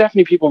 There's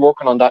definitely people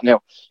working on that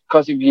now.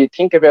 Because if you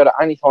think about it,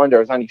 any time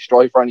there's any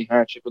strife or any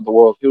hardship in the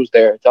world, who's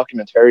there? A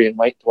documentarian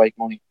might to make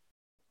money.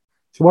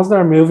 So wasn't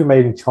there a movie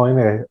made in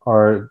China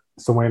or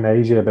somewhere in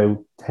Asia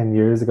about 10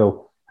 years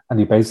ago, and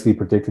he basically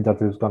predicted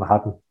that it was going to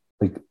happen?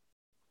 Like,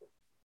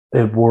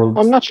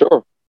 I'm not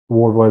sure.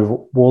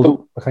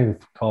 I can't even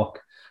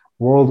talk.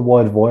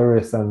 Worldwide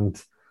virus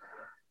and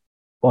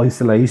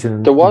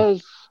isolation. There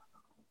was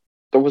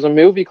a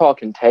movie called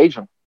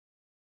Contagion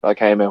that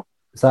came out.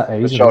 Is that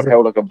Asian? It showed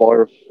how like a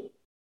virus.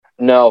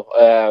 No,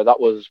 that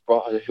was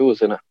who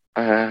was in it?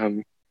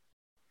 I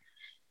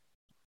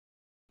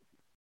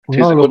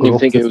couldn't even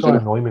think it was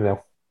annoying me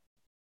now.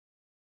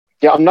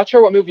 Yeah, I'm not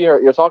sure what movie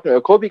you're talking about.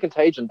 It could be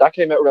Contagion. That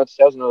came out around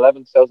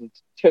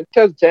 2010,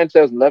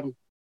 2011.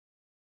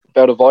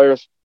 About a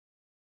virus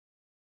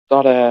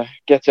that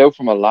gets out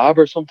from a lab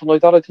or something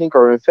like that, I think,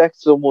 or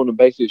infects someone and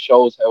basically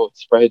shows how it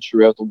spreads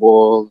throughout the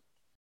world.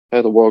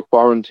 how the world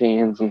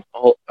quarantines and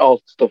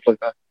all stuff like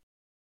that.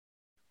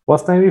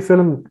 What's the name of your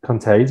film?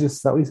 Contagious,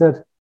 is that what you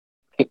said?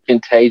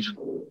 Contagion.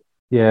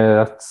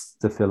 Yeah, that's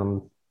the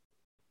film.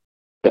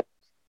 Yeah.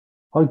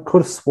 I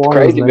could have sworn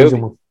it was Crazy an Asian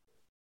movie. one.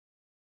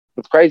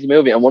 It's a crazy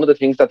movie, and one of the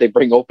things that they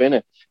bring up in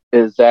it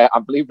is,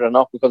 and believe it or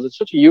not, because it's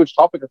such a huge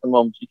topic at the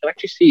moment, you can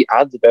actually see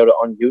ads about it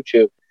on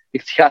YouTube. You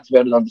can see ads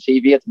about it on the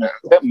TV at the minute.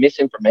 It's about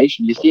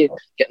misinformation. You see it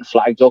getting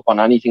flagged up on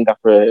anything that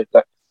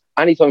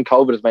anytime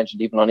COVID is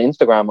mentioned, even on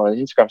Instagram, on an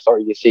Instagram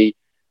story, you see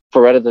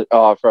for relevant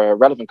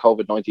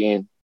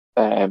COVID-19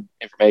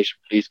 information,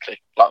 please click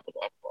blah blah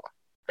blah blah.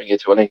 Bring you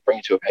to a link, bring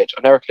you to a page.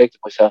 I've never clicked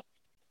it myself,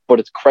 but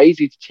it's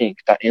crazy to think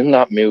that in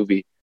that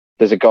movie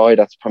there's a guy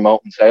that's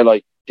promoting, say,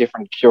 like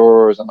different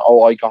cures and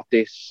I got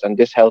this and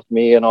this helped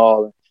me and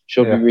all.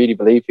 Should we really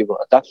believe people?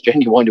 That's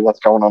genuinely what's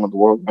going on in the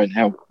world right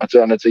now.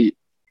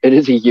 It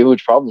is a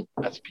huge problem,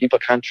 as people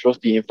can't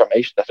trust the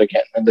information that they're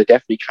getting, and they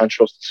definitely can't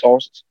trust the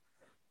sources.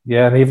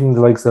 Yeah, and even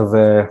the likes of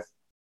the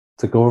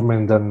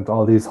government and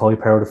all these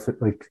high-powered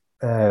like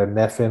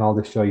NEFA and all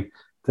this shit,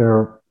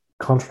 they're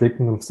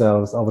contradicting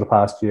themselves over the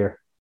past year.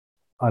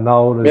 I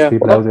know there's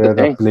people out there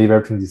that believe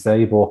everything they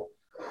say, but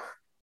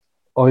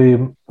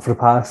for the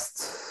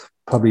past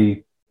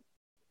probably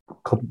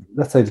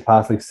let's say the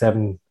past like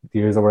 7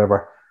 years or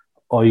whatever,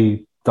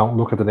 I don't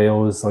look at the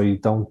news, I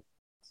don't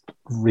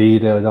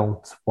read it, I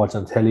don't watch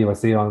on telly, I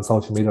see it on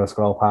social media, I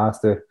scroll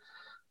past it,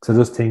 because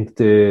I just think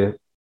the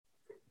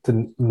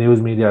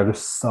news media are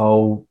just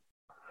so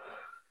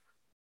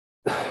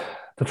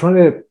they're trying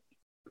to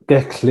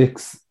get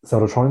clicks, so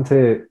they're trying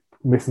to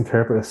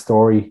misinterpret a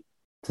story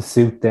to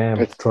suit them,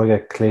 to try to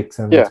get clicks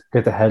and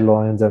get the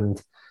headlines,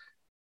 and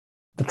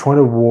they're trying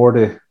to word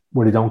it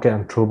where they don't get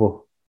in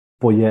trouble,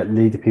 but yet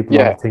lead the people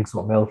on to think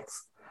something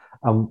else.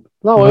 No,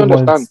 I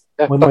understand.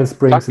 My mind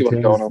springs to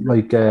things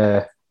like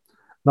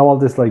now all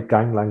this like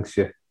gangland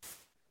shit.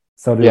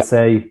 So they'll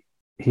say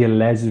he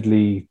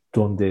allegedly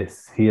done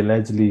this, he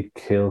allegedly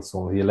killed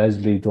someone, he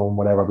allegedly done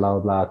whatever, blah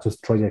blah blah.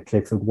 Just try to get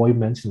clicks. Like, why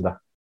mention that?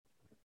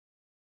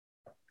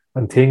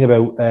 And thing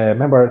about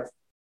remember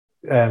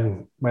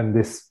when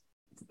this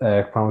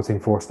coronavirus thing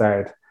first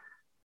started,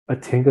 I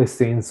think I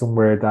seen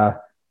somewhere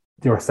that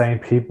they were saying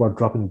people were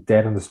dropping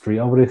dead on the street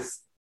over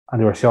this,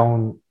 and they were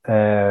showing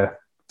I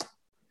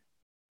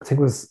think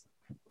it was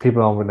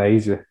people over in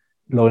Asia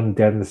lying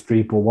dead in the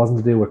street, but it wasn't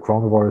to do with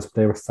coronavirus, but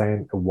they were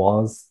saying it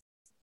was.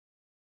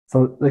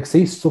 So, like,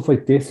 see stuff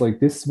like this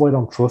is why I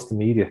don't trust the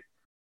media.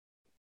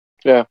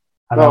 Yeah.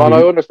 And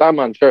I understand,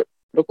 man. Sure.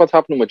 Look what's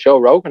happening with Joe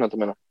Rogan at the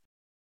minute.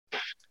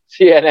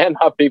 CNN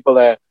have people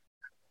there.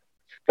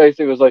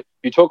 Basically, it was like,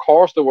 he took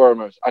horse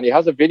dewormers, and he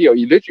has a video.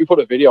 He literally put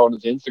a video on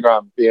his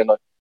Instagram being like,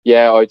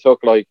 yeah, I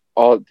took like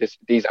all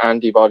these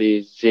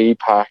antibodies,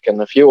 Z-Pack,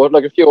 and a few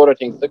other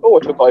things. Like, I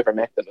took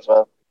ivermectin as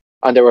well.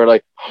 And they were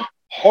like,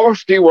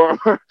 horse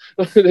dewormer.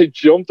 They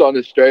jumped on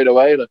it straight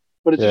away. Like,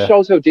 but it just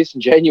shows how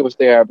disingenuous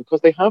they are, because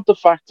they have the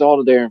facts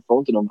all there in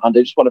front of them, and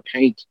they just want to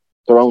paint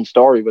their own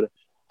story with it.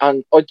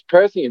 And I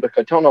personally, like,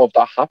 I don't know if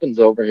that happens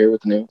over here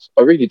with the news.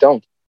 I really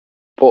don't.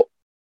 But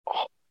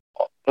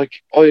like,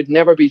 I'd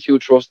never be too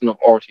trusting of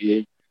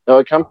RTE. Now,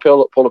 I can't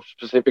pull up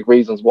specific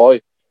reasons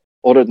why.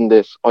 Other than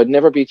this, I'd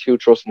never be too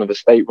trusting of a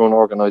state-run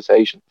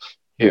organisation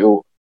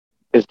who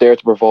is there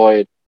to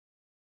provide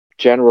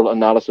general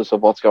analysis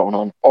of what's going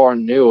on, or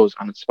news,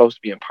 and it's supposed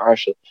to be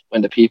impartial,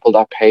 when the people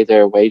that pay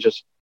their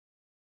wages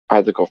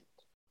are the government.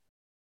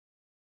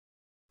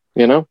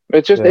 You know,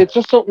 it's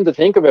just something to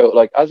think about.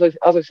 Like, as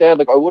I said,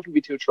 like, I wouldn't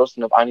be too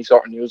trusting of any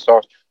sort of news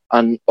source,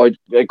 and I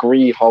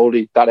agree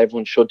wholly that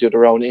everyone should do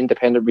their own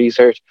independent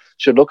research,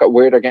 should look at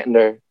where they're getting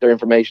their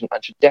information,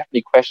 and should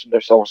definitely question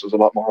their sources a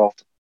lot more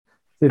often.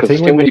 Because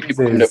there's too many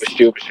people coming up with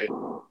stupid shit.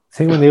 The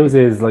thing with news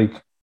is, like,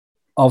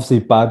 obviously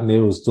bad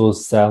news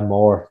does sell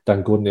more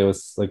than good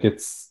news. Like,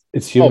 it's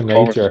human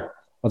nature.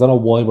 I don't know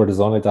why we're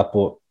designed like that,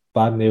 but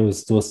bad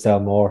news does sell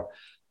more.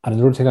 And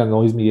another thing that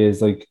annoys me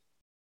is, like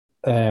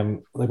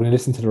when you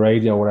listen to the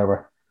radio or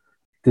whatever,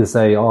 they'll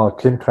say, oh,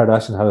 Kim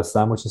Kardashian had a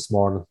sandwich this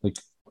morning. Like,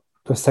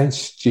 they're saying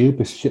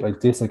stupid shit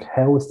like this. Like,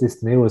 how is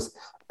this news?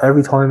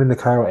 Every time I'm in the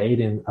car with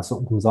Aiden and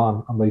something comes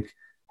on, I'm like,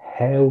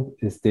 how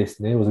is this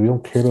news? We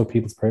don't care about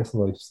people's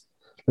personal lives.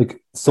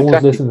 Like,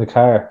 someone's listening in the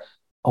car,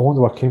 I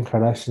wonder what Kim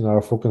Kardashian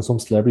or fucking some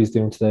celebrity's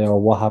doing today,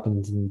 or what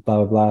happened, and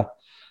blah, blah,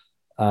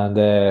 blah.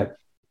 And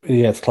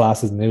it's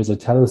classed as news. Like,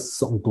 tell us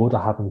something good that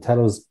happened.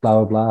 Tell us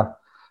blah, blah, blah.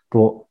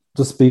 But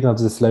just speaking of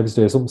the celebrities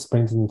there, something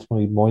springs into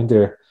my mind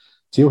there.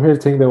 Do you hear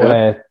the thing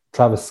about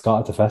Travis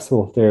Scott at the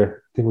festival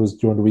there? I think it was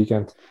during the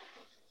weekend.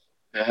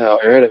 Yeah,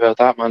 I heard about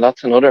that, man.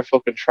 That's another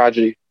fucking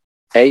tragedy.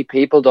 8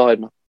 people died,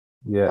 man.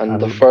 Yeah, and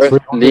the first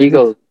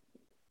legal...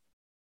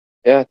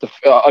 Yeah,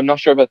 I'm not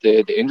sure about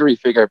the injury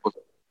figure, but,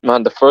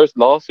 man, the first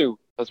lawsuit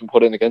has been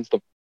put in against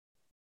him.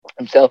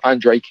 Himself and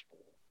Drake.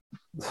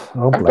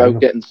 They're both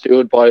getting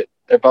sued by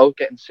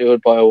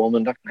a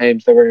woman that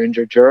claims they were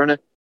injured during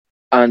it.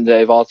 And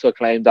they've also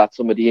claimed that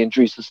some of the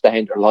injuries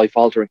sustained are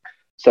life-altering.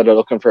 instead of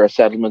looking for a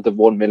settlement of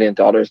 $1 million.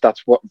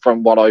 That's what,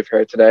 from what I've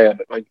heard today.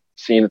 I've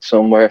seen it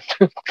somewhere.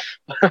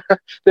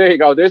 There you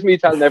go. There's me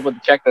telling everyone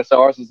to check their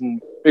sources,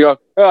 and we go,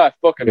 oh, I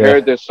fucking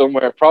heard this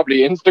somewhere, probably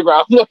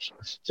Instagram. Look,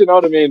 do you know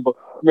what I mean? But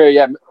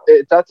yeah,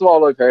 that's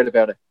all I've heard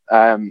about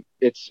it.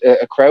 It's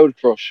a crowd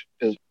crush,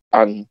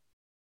 and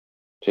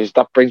geez,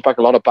 that brings back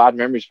a lot of bad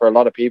memories for a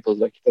lot of people.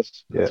 Like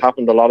it's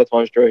happened a lot of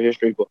times throughout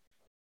history, but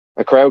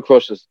a crowd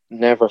crush is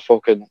never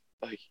fucking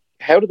like.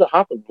 How did that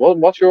happen?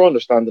 What's your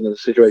understanding of the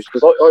situation?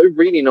 Because I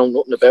really know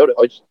nothing about it.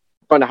 I just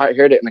kind of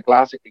heard it in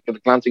a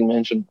glancing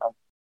mention.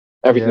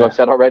 Everything I've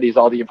said already is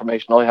all the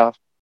information I have.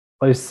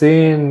 I've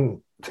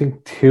seen, I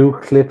think, 2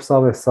 clips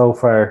of it so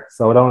far,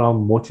 so I don't know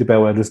much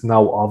about it. I just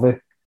know of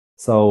it.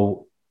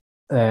 So,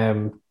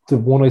 the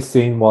one I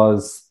seen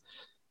was,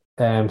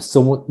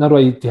 someone. Not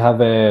only do you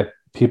have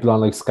people on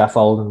like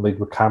scaffolding, like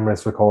with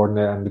cameras recording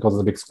it, and because of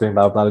the big screen,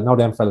 blah blah. I know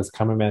them fellas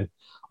cameramen.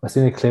 I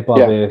seen a clip of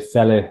a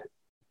fella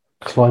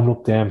climbing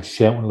up them,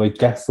 shouting like,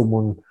 "Get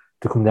someone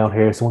to come down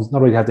here." Someone's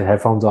not really had the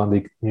headphones on,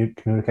 they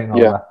communicating all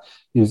that.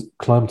 He was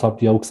climbing top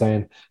the oak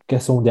saying,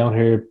 "Get someone down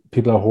here,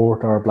 people are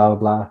hurt," or blah blah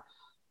blah.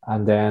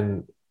 And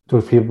then there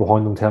was people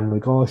behind them telling him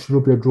like, "Oh, shut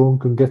up, you're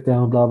drunk and get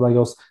down," blah blah. He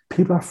goes,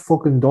 "People are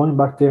fucking dying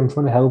back there. I'm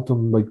trying to help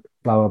them," like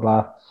blah blah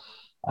blah.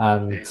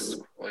 And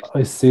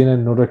I seen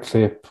another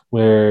clip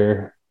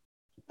where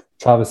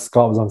Travis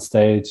Scott was on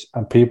stage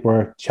and people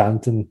were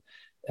chanting,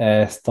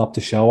 "Stop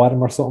the show" at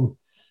him or something.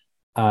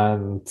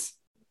 And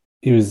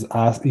he was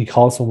asked, he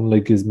called someone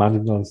like his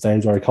manager on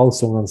stage, or he called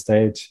someone on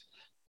stage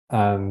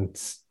and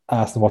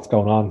asked him what's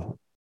going on.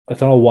 I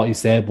don't know what he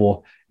said,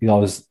 but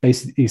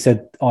he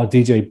said, "Oh,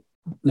 DJ,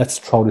 let's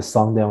throw this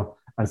song down,"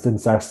 and didn't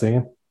start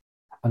singing.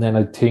 And then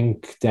I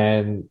think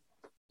then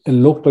it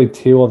looked like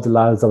 2 of the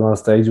lads that were on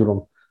stage with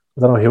him,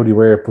 I don't know who they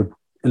were, but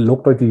it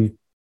looked like the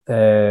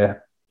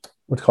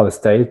what do you call it,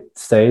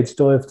 stage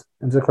dived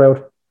into the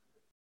crowd.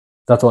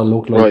 That's what it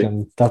looked like,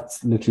 and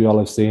that's literally all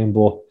I've seen.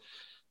 But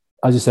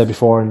as you said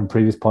before in the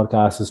previous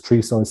podcast, there's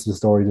 3 sides to the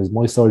story. There's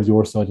my side,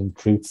 your side, and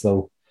the truth.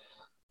 So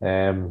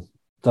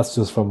that's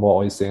just from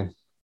what I've seen.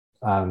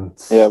 And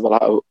yeah,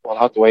 we'll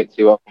have to wait and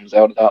see what comes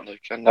out of that.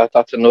 Like, and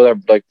that's another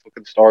like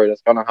fucking story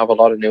that's gonna have a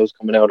lot of news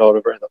coming out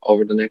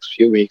over the next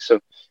few weeks. So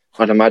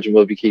I'd imagine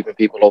we'll be keeping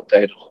people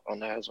updated on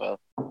that as well.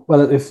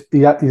 Well, if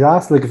he's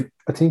asked, like,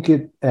 I think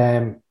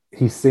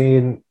he's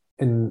seen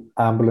in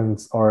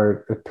ambulance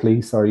or the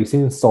police, or he's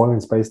seen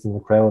sirens based in the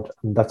crowd,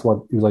 and that's what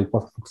he was like,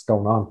 "What the fuck's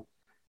going on?"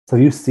 So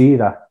you see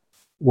that.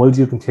 Why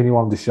do you continue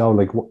on the show?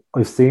 Like,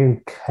 I've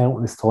seen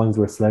countless times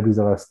where celebrities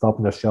are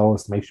stopping their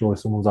shows to make sure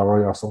someone's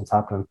alright or something's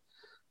happening.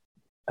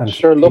 And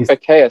sure, look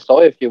at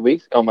KSI a few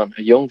weeks ago, man.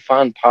 A young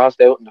fan passed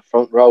out in the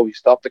front row. He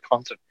stopped the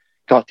concert,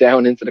 got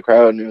down into the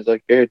crowd, and he was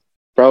like, "Here,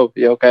 bro,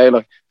 you okay?"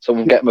 Like,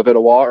 someone get him a bit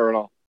of water and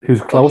all. He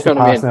was close to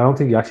passing. I don't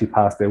think he actually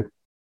passed out.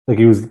 Like,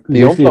 he was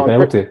literally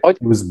about it.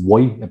 He was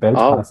white about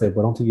to pass out,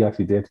 but I don't think he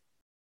actually did.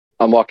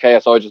 And what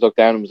KSI just looked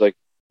down and was like,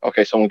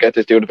 "Okay, someone get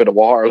this dude a bit of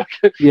water."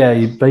 Like, yeah,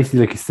 he basically,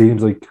 like, he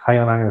seems like, hang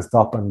on,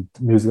 stop, and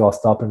music all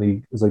stopped, and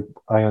he was like,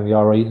 "Hang on, you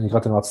all right?" And he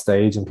got them off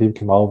stage, and people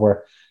came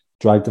over,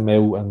 dragged him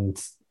out,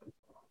 and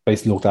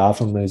basically looked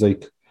after him. And he's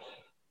like,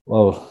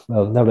 well,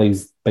 now that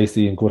he's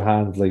basically in good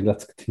hands, like,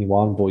 let's continue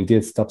on. But he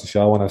did stop the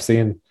show, and I've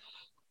seen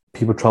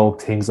people throw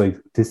up things like,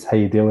 "This is how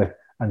you do it,"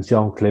 and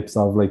showing clips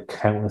of like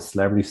countless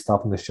celebrities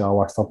stopping the show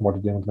or stopping what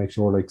they're doing to make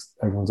sure like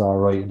everyone's all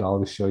right and all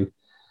this shit.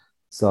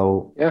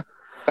 So yeah,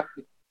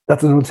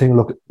 that's another thing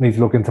need to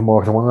look into more,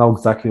 because I want to know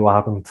exactly what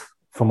happened.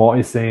 From what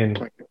he's saying,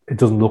 it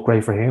doesn't look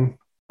great for him,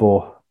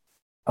 but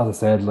as I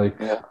said, like,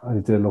 I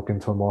need to look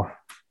into it more.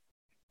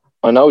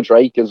 I know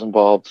Drake is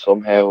involved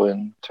somehow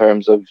in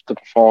terms of the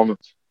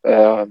performance.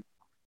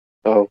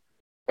 So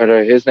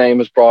whether his name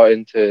is brought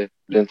into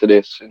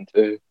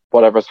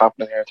whatever's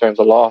happening here in terms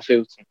of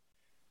lawsuits and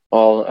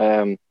all,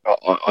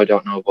 I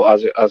don't know.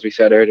 But as we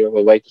said earlier,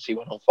 we'll wait to see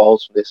what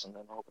unfolds from this. And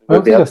then I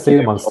don't think I've seen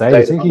him on stage.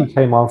 I think he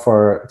came on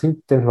I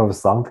think they have a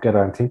song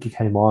together. I think he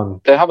came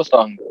on. They have a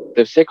song.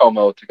 They've Sicko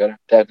Mode together.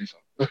 Deadly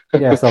song.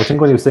 Yeah, so I think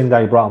when he was singing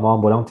that, he brought him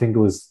on, but I don't think it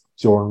was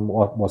during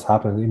what was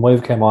happening. He might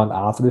have came on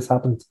after this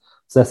happened.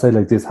 So let's say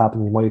like this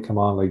happened, he might have come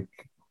on like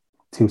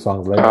 2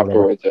 songs later.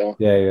 Afterwards,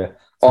 yeah.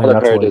 So all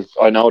I've heard is,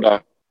 I know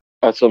that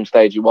at some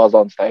stage he was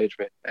on stage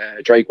with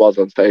Drake was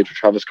on stage with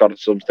Travis Scott at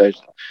some stage.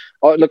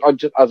 Look,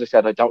 as I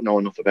said, I don't know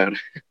enough about it,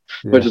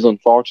 which is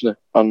unfortunate.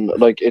 And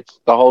like, it's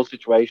the whole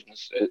situation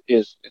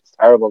is it's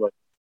terrible. Like,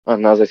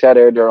 and as I said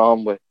earlier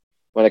on,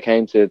 when it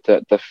came to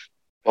the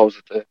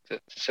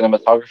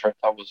cinematographer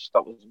that was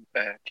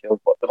killed,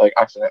 but like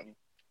accidentally,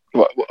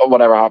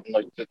 whatever happened,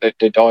 like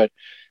they died.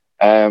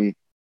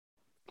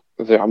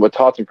 With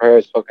thoughts and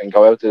prayers, fucking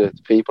go out to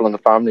the people and the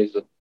families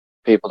of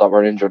people that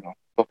were injured and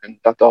fucking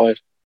that died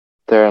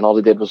there, and all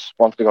they did was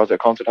wanted to go to a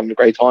concert, having a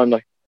great time.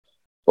 Like,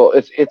 but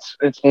it's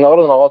not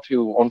an all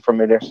too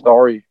unfamiliar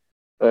story.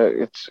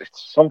 It's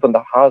something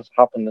that has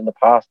happened in the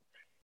past.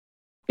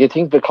 You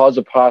think because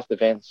of past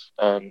events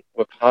and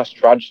with past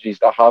tragedies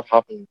that have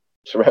happened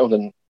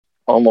surrounding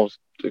almost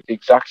the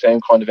exact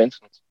same kind of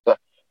incidents, that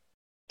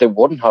they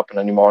wouldn't happen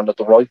anymore, and that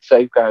the right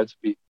safeguards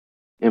would be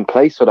in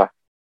place for that.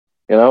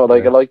 You know,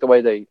 like I like the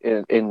way they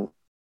in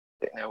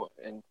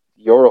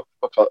Europe,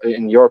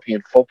 in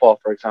European football,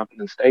 for example,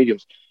 in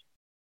stadiums,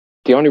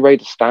 the only way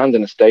to stand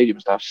in a stadium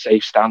is to have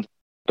safe standing.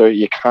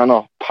 You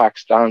cannot pack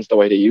stands the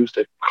way they used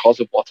to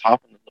because of what's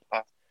happened in the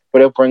past.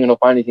 Without bringing up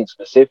anything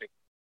specific,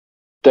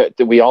 that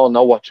we all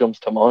know what jumps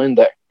to mind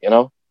there, you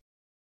know.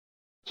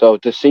 So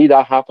to see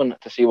that happen,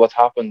 to see what's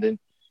happened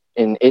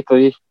in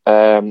Italy,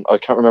 I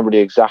can't remember the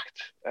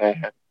exact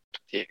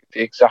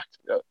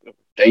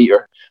date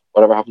or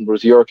whatever happened. But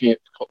it was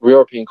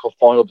European Cup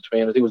final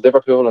between, I think it was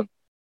Liverpool and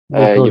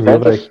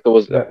Juventus. There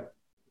was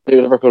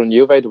Liverpool and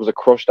Juve. There was a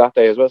crush that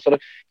day as well. So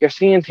like, you're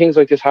seeing things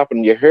like this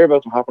happen. You hear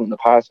about them happen in the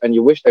past, and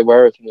you wish they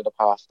were a thing of the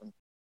past. And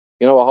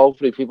you know,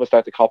 hopefully people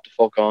start to cop the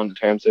fuck on in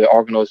terms of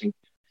organising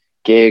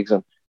gigs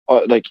and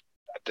like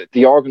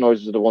the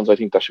organisers are the ones I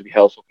think that should be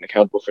held fucking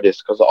accountable for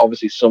this, because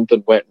obviously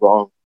something went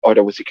wrong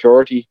either with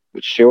security,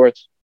 with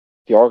stewards,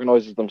 the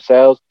organisers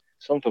themselves.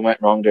 Something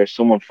went wrong there.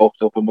 Someone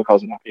fucked up, and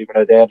because of that, people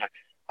are dead.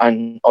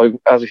 And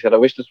as I said, I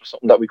wish this was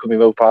something that we could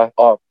move past,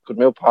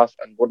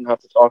 and wouldn't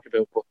have to talk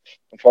about. But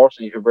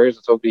unfortunately, it rears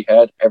its ugly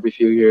head every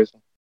few years.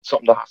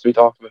 Something that has to be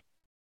talked about.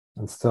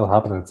 It's still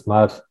happening. It's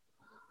mad.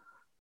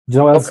 Do you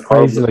know what's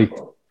crazy? Like,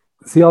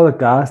 see all the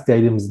gas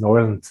stadiums in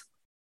Ireland.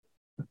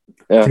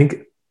 Yeah. I think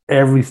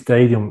every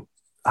stadium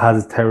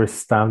has a terrace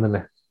stand in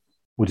it,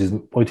 which is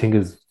I think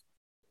is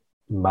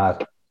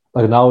mad.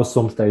 Like now,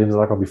 some stadiums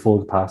are going to be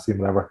full capacity and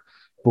whatever.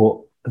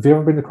 But have you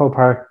ever been to Croke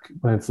Park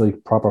when it's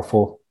like proper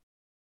full?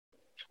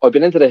 I've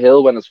been into the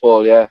Hill when it's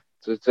full, yeah.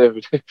 It's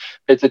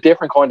a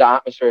different kind of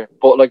atmosphere.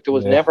 But like there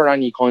was never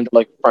any kind of,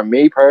 like, for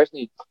me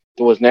personally,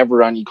 there was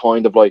never any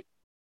kind of like,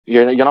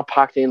 you're not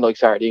packed in like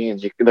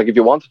sardines. Like if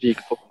you wanted to, you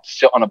could fucking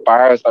sit on a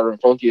bars that are in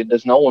front of you.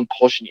 There's no one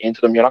pushing you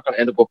into them. You're not going to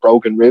end up with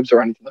broken ribs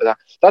or anything like that.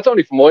 That's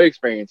only from my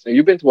experience. Now,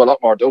 you've been to a lot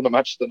more Dublin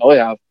matches than I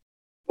have,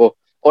 but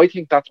I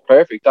think that's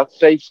perfect. That's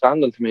safe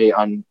standing to me,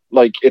 and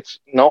like it's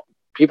not.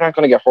 People aren't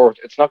going to get hurt.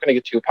 It's not going to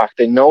get too packed.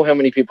 They know how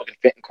many people can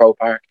fit in Croke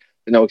Park.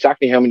 They know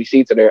exactly how many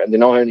seats are there, and they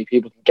know how many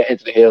people can get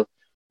into the Hill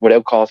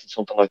without costing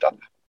something like that.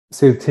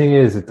 See, the thing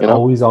is, it's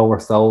always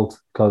oversold,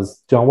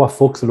 because do you know what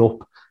fucks it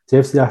up? Do you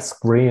ever see that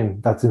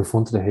screen that's in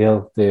front of the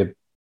Hill? The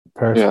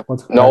person,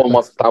 no one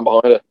wants to stand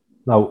behind it.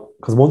 No,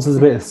 because once there's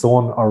a bit of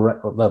sun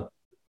or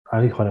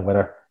any kind of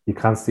weather, you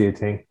can't see a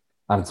thing,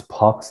 and it's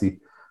epoxy.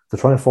 They're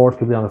trying to force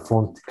people down the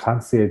front. You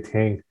can't see a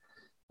thing.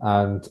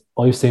 And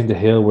I've seen the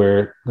Hill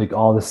where like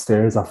all the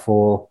stairs are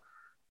full.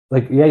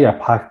 Like, yeah, you're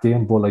packed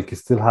in, but like you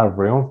still have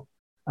room.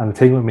 And the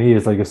thing with me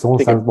is, like, if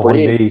someone stands behind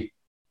me,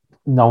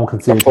 no one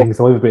can see a thing.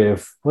 So I have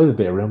a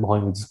bit of room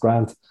behind me, which is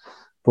grand.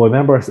 But I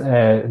remember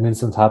an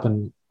incident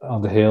happened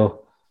on the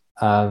Hill,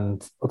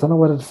 and I don't know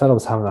whether the fellow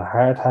was having a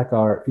heart attack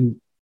or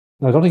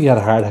I don't think he had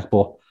a heart attack,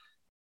 but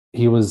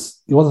he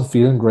wasn't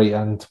feeling great,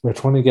 and we're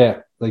trying to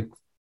get like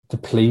the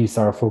police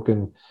or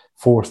fucking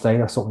forced aid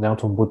or something down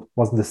to him, but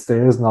wasn't the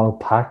stairs and all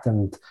packed,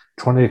 and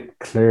trying to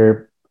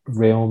clear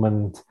room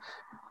and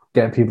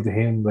getting people to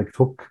him like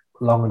took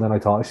longer than I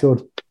thought it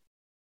should.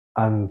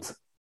 And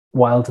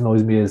what else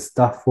annoys me is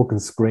that fucking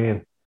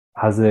screen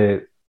has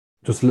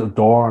just a little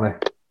door on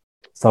it.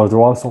 So if there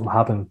was something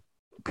happen,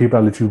 people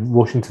are literally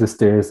rushing to the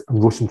stairs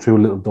and rushing through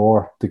a little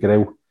door to get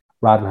out,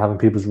 rather than having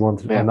people run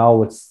to. I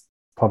know it's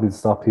probably to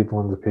stop people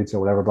on the pitch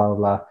or whatever, blah blah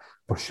blah.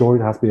 But surely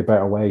there has to be a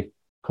better way,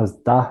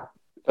 because that's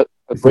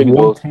the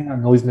one thing that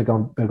annoys me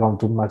going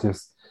Dublin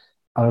matches.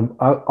 I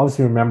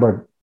obviously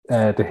remember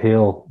the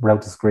Hill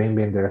without the screen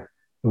being there.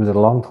 It was a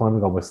long time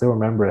ago, but I still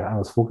remember it, and it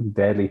was fucking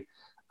deadly.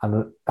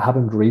 And it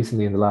happened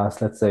recently in the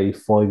last, let's say,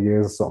 5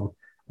 years or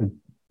something.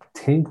 I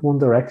think One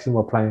Direction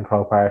were playing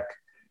Croke Park.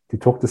 They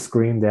took the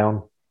screen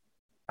down,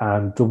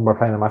 and Dublin were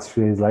playing a match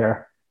 3 days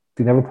later.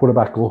 They never put it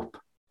back up,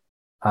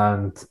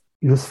 and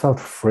you just felt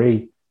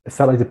free. It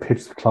felt like the pitch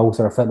was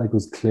closer. It felt like it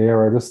was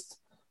clearer. It just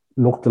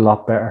looked a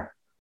lot better.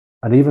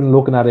 And even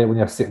looking at it when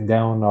you're sitting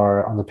down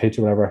or on the pitch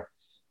or whatever,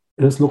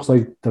 it just looks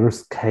like they're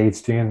just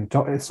caged in.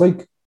 It's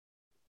like,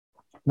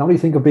 now when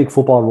you think of big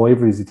football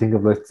rivalries, you think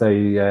of, let's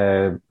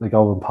say, like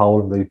over in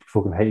Poland, they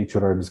fucking hate each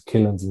other, and there's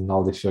killings and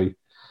all this shit.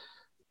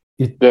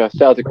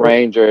 Celtic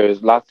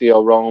Rangers,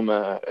 Lazio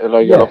Roma,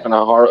 like you're looking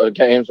at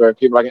games where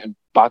people are getting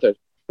battered.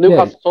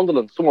 Newcastle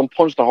Sunderland, someone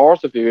punched a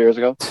horse a few years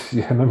ago.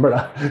 Yeah, I remember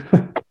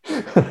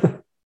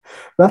that.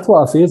 That's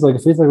what it feels like.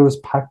 It feels like it was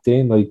packed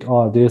in, like,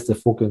 oh, there's the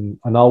fucking,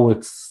 I know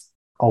it's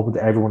open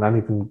to everyone,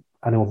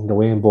 anyone can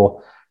go in, but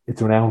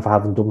it's renowned for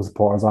having Dublin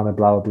supporters on it,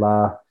 blah, blah,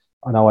 blah.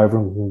 I know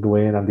everyone can go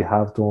in, and they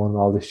have done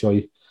all this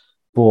shit,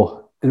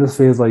 but it just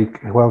feels like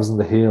whoever's in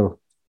the Hill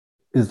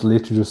is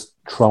literally just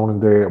thrown in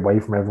there away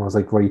from everyone. It's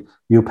like, right,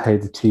 you pay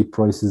the cheap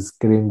prices,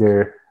 get in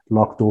there,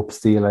 locked up,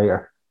 see you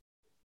later.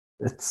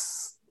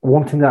 It's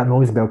one thing that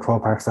annoys me about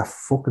Croke Park is that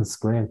fucking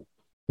screen.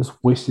 Just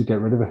wish you'd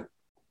get rid of it.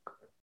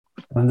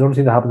 And the other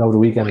thing that happened over the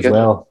weekend as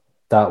well,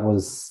 that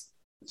was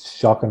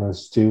shocking and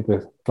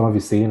stupid. Don't know if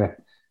you've seen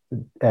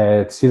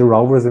it. See the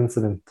Rovers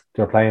incident?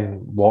 They're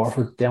playing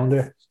Waterford down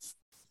there.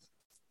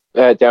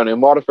 Down in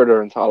Waterford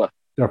or in Tala?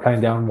 They're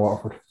playing down in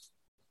Waterford.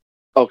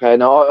 Okay,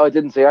 no, I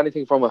didn't see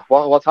anything from it.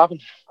 What's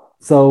happened?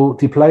 So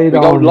they played We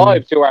go on.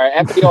 live to our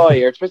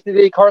FDI, our Twisted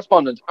Tea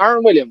correspondent,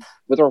 Aaron Williams,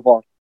 with a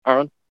report.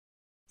 Aaron?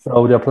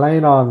 So they're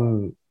playing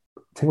on.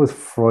 I think it was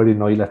Friday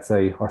night, let's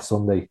say, or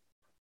Sunday,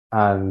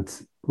 and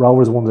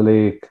Rovers won the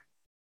league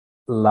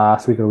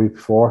last week or the week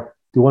before.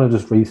 They won it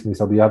just recently,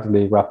 so they have the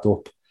league wrapped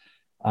up.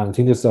 And I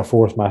think this is their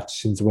fourth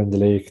match since winning the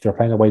league. They're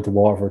playing away to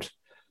Waterford,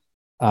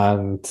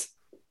 and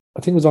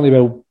I think it was only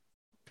about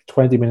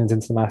 20 minutes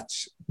into the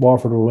match.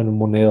 Waterford were winning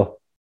 1-0,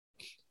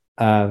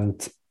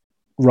 and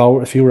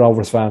a few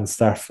Rovers fans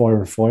start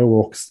firing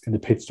fireworks in the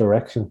pitch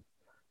direction.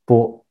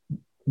 But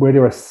where they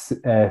were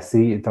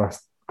seated, they were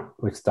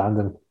like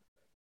standing,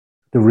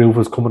 the roof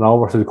was coming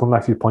over, so they couldn't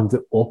actually point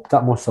it up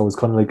that much, so it was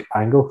kind of like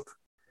angled.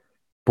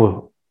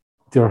 But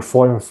they were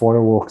firing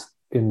fireworks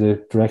in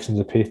the direction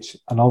of the pitch,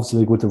 and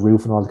obviously like, with the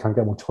roof and all, they can't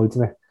get much height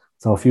in it.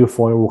 So a few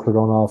fireworks are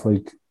going off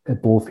like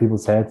above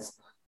people's heads,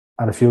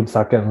 and a few of them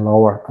start getting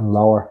lower and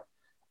lower.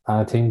 And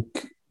I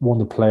think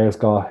one of the players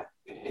got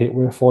hit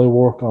with a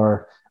firework,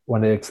 or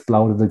when it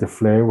exploded, like the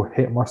flare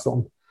hit him or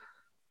something.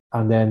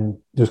 And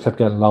then just kept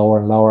getting lower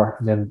and lower.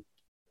 And then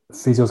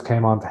physios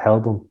came on to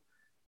help him,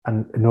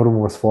 and another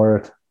one was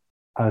fired.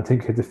 And I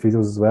think hit the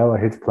physios as well, or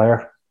hit the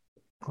player.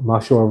 I'm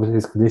not sure of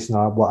his condition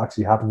or what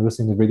actually happened. Just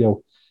seeing the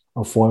video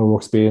of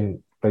fireworks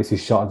being basically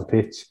shot at the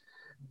pitch.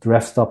 The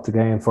ref stopped the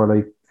game for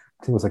like,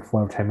 I think it was like 5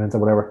 or 10 minutes or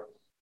whatever.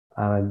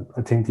 And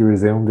I think they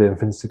resumed it and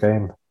finished the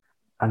game.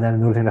 And then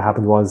another thing that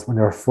happened was when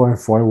they were firing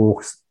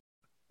fireworks,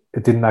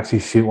 it didn't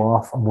actually shoot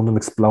off, and one of them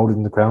exploded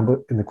in the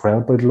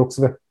crowd by the looks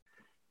of it.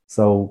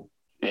 So,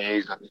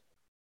 Jesus.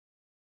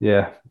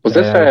 yeah. Was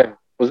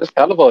this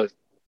televised?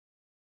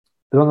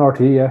 It's on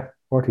RT, yeah.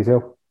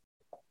 RT2.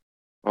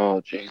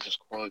 Oh, Jesus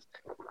Christ.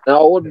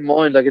 Now, I wouldn't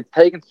mind, like, it's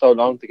taken so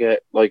long to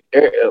get, like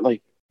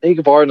League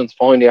of Ireland's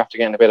finally after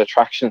getting a bit of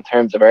traction in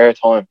terms of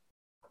airtime.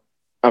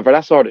 And for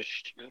that sort of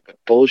stupid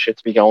bullshit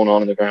to be going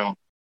on in the ground,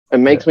 it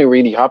makes me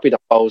really happy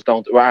that Bows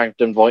aren't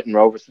inviting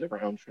Rovers to the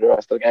ground for the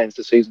rest of the games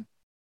this season.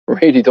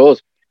 It really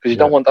does. Because you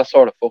don't want that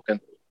sort of fucking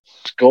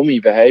scummy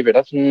behaviour.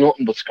 That's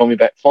nothing but scummy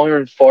behaviour.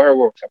 Firing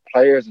fireworks at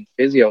players and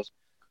physios.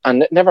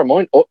 And never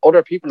mind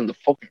other people in the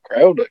fucking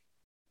crowd. Like,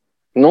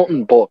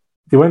 nothing but.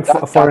 They went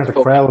firing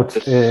the crowd.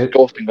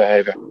 Disgusting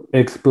behaviour. It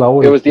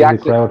exploded in the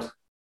crowd.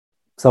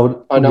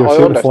 So when they were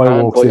shooting the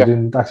fireworks, they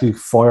didn't actually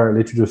fire. It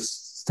literally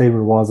just stayed where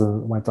it was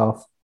and went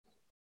off.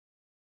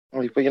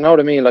 But you know what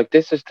I mean? Like,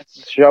 this is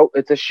a show.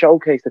 It's a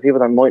showcase to people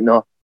that might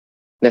not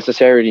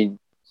necessarily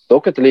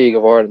look at the League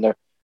of Ireland.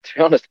 To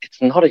be honest,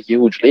 it's not a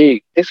huge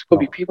league. This could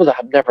be people that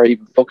have never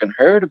even fucking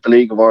heard of the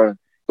League of Ireland.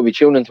 Could be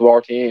tuning into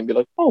RTE and be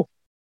like, "Oh,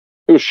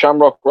 who's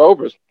Shamrock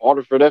Rovers?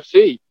 Waterford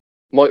FC?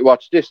 Might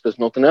watch this. There's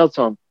nothing else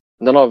on."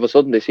 And then all of a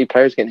sudden they see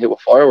players getting hit with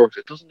fireworks.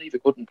 It doesn't leave a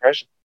good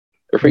impression.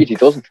 It really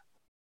doesn't.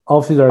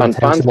 Obviously, and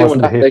fans doing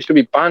that, they should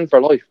be banned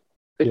for life.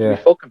 They should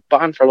be fucking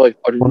banned for life.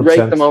 I'd 100%.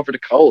 Rake them over the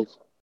coals.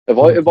 If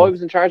I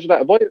was in charge of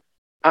that,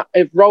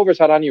 if Rovers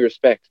had any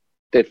respect,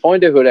 they'd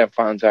find out who their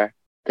fans are.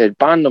 They'd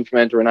ban them from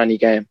entering any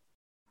game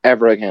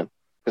ever again,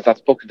 because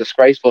that's fucking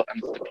disgraceful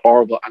and it's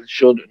deplorable and it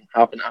shouldn't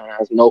happen and it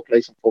has no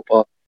place in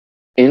football.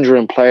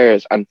 Injuring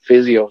players and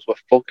physios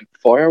with fucking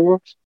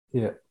fireworks.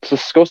 Yeah, it's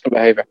disgusting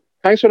behaviour.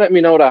 Thanks for letting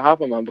me know that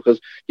happened, man, because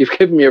you've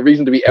given me a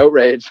reason to be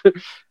outraged.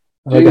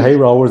 I hate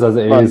Rovers as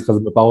it is because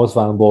I'm a Bows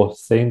fan, but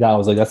saying that I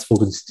was like, that's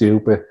fucking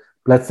stupid. But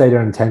let's say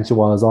their intention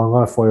was, I'm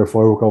going to fire a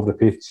firework over the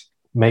pitch.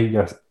 Mate,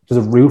 there's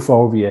a roof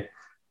over you.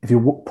 If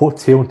you put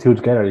 2 and 2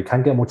 together, you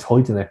can't get much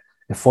height in it.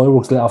 If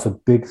fireworks let off a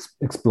big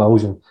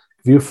explosion,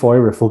 if you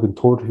fire a fucking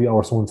 30 feet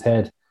over someone's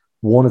head,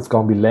 1, it's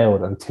going to be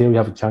loud, and 2, you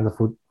have a chance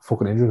of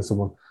fucking injuring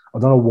someone. I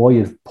don't know why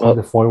you point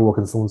the firework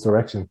in someone's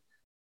direction.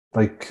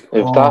 Like,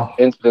 if that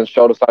incident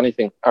showed us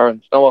anything, Aaron,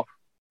 you know what?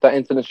 That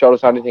incident showed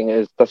us anything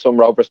is that some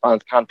Rovers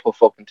fans can't put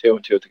fucking 2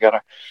 and 2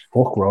 together.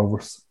 Fuck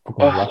Rovers.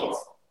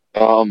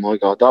 Oh my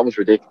god, that was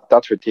ridiculous.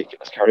 That's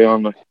ridiculous. Carry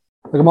on, like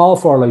I'm all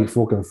for like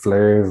fucking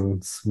flares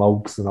and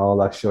smokes and all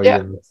that shit.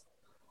 Yeah.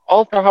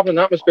 All for having an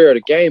atmosphere of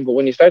the game, but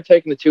when you start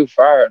taking it too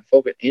far and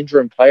fucking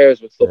injuring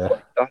players with stuff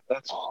like that,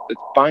 it's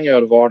bang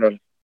out of order.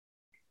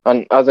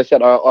 And as I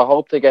said, I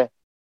hope they get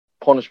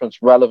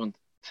punishments relevant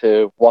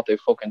to what they've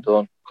fucking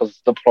done, because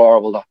it's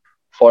deplorable that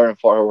firing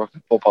fireworks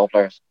at football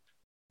players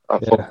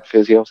and fucking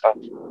physio staff.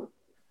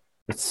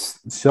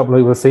 It's like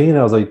we're seeing,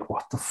 I was like,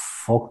 what the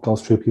fuck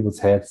goes through people's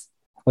heads?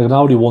 Like,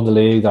 now they won the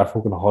league, they're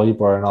fucking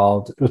hyper and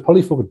all. It was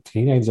probably fucking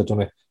teenagers that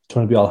done it,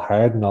 trying to be all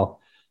hard and all.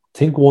 I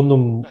think one of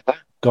them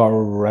got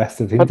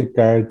arrested. I think the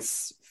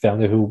guards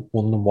found out who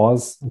one of them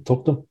was and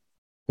took them,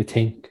 I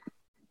think.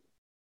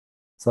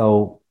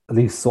 So at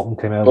least something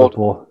came out of it,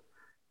 but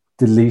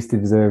the least they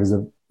deserve is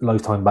a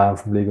lifetime ban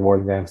from League of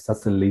Ireland games.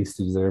 That's the least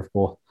they deserve.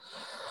 But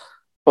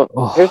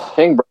here's the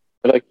thing, bro.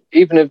 Like,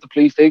 even if the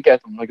police did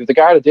get them, like if the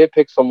guard did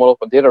pick someone up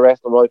and did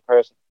arrest the right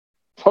person,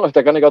 it's not like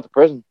they're going to go to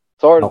prison.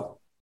 Sorry. No.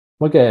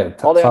 Okay,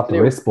 all they have to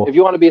do, if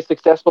you want to be a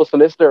successful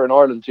solicitor in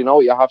Ireland, you know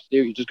what you have to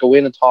do. You just go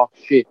in and talk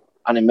shit,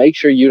 and then make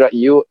sure that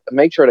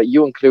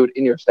you include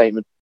in your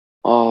statement,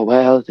 oh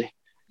well, they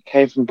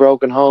came from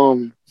broken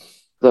home,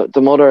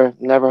 the mother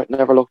never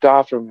looked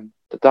after him.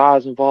 The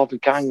dad's involved in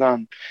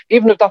gangland.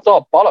 Even if that's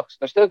all bollocks,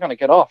 they're still going to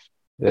get off.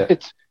 Yeah.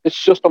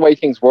 It's just the way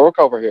things work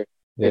over here.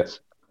 Yeah. It's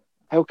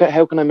how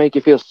can I make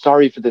you feel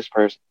sorry for this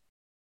person?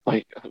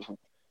 Like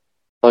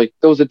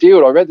there was a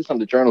dude, I read this on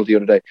the journal the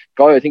other day.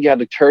 Guy, I think he had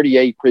like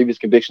 38 previous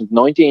convictions,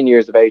 19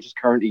 years of age, is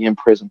currently in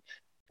prison.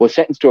 Was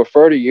sentenced to a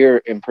further year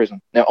in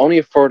prison. Now, only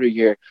a further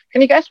year.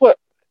 Can you guess what?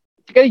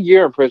 To get a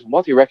year in prison,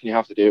 what do you reckon you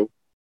have to do? Do you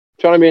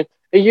know what I mean?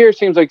 A year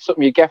seems like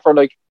something you get for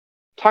like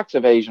tax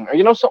evasion,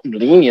 or something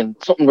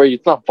lenient, something where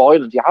it's not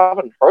violent. You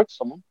haven't hurt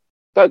someone.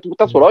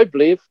 That's what I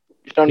believe.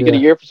 You should only get a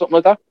year for something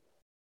like that.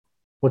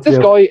 This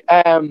guy,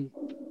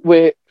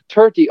 with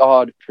 30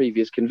 odd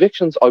previous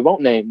convictions, I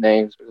won't name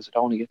names because I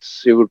don't want to get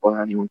sued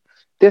by anyone.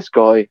 This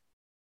guy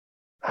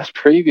has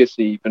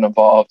previously been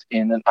involved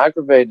in an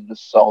aggravated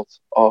assault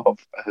of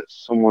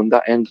someone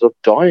that ended up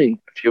dying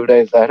a few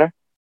days later.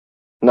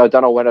 Now, I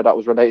don't know whether that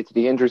was related to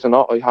the injuries or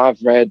not. I have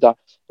read that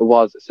there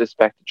was a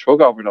suspected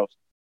drug overdose,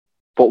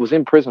 but was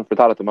in prison for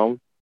that at the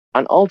moment.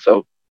 And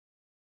also,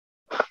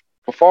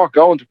 before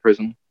going to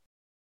prison,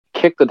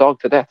 kicked the dog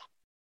to death.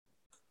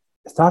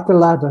 Is that the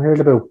lad I heard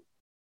about?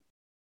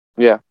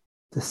 Yeah.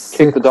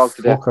 Kicked the dog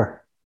to death.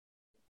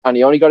 And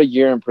he only got a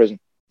year in prison.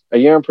 A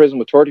year in prison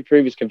with 30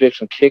 previous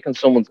convictions, kicking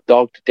someone's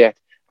dog to death.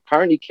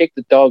 Apparently kicked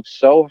the dog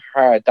so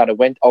hard that it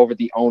went over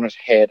the owner's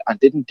head, and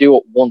didn't do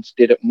it once,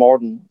 did it more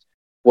than once.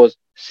 Was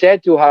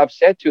said to have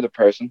said to the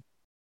person,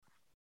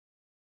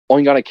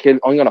 I'm gonna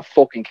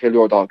fucking kill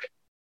your dog.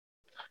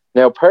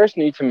 Now,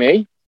 personally, to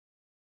me,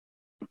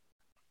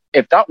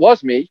 if that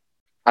was me,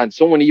 and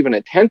someone even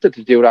attempted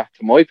to do that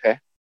to my pet,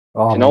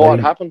 do you know what would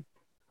happen?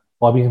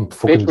 Well, I mean,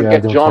 bitch would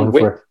get John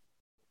Wick.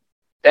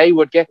 They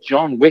would get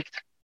John Wicked.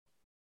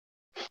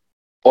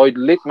 I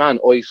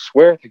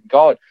swear to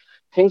God,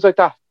 things like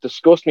that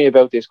disgust me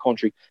about this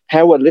country.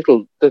 How a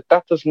little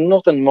that does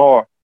nothing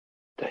more.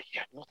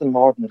 Nothing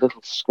more than a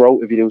little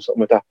scrote if you do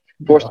something like that.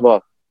 First of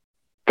all,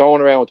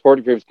 going around with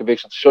 30 previous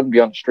convictions shouldn't be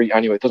on the street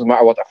anyway. It doesn't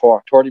matter what they're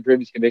for. 30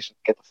 previous convictions,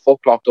 get the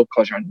fuck locked up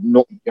because you're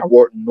nothing. You're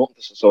worth nothing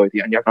to society,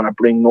 and you're gonna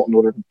bring nothing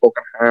other than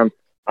fucking harm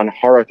and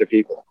horror to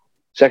people.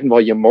 Second of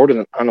all, you murdered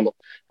an animal,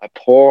 a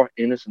poor,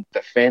 innocent,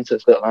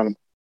 defenseless little animal.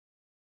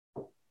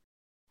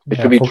 It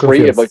should be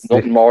treated like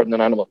nothing more than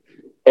an animal.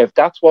 If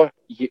that's what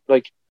do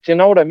you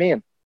know what I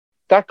mean?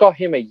 That got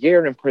him a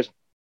year in prison.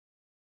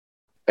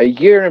 A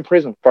year in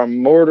prison for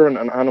murdering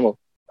an animal.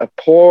 A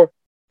poor,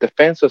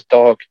 defenseless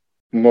dog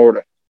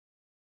murder.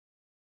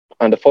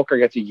 And the fucker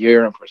gets a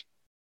year in prison.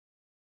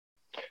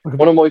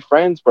 One of my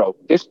friends, bro,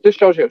 this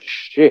shows you how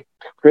shit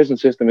prison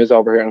system is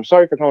over here. And I'm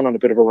sorry for going on a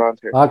bit of a rant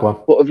here.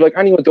 But if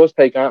anyone does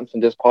take answers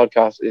from this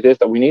podcast, it is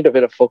that we need a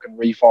bit of fucking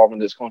reform in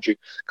this country,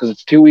 because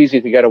it's too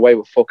easy to get away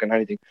with fucking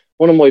anything.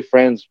 One of my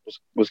friends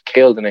was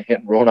killed in a hit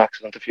and run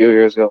accident a few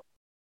years ago.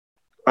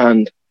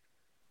 And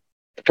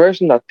the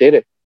person that did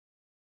it,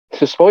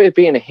 despite it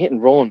being a hit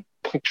and run,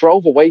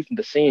 drove away from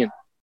the scene.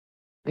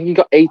 I think he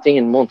got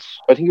 18 months.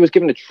 I think he was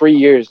given a 3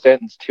 years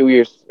sentence, 2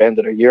 years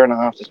suspended, or a year and a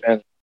half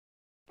suspended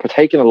for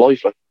taking a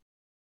life.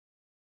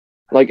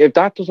 Like, if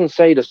that doesn't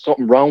say there's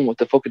something wrong with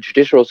the fucking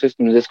judicial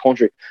system in this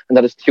country, and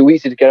that it's too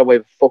easy to get away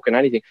with fucking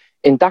anything,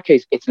 in that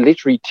case, it's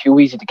literally too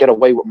easy to get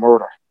away with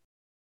murder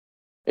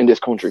in this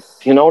country.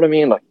 Do you know what I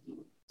mean? Like,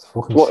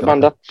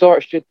 that sort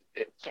of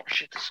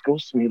shit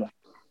disgusts me. Like,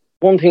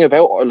 one thing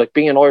about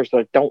being Irish that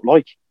I don't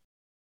like,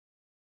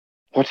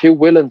 we're too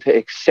willing to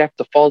accept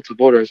the faults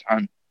of others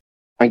and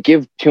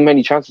give too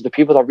many chances to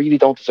people that really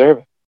don't deserve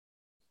it.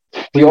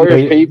 The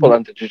Irish people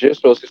and the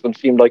judicial system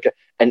seem like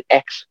an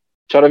ex.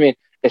 Do you know what I mean?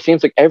 It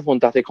seems like everyone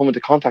that they come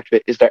into contact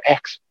with is their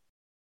ex.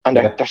 And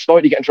they're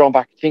slightly getting drawn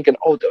back, thinking,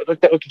 that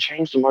can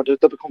change them or they'll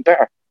become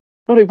better.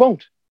 No, they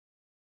won't.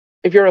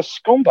 If you're a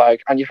scumbag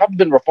and you haven't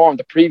been reformed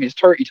the previous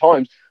 30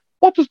 times,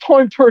 what does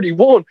time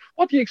 31?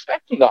 What do you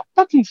expect from that?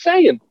 That's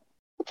insane.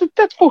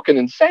 That's fucking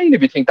insane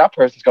if you think that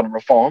person's going to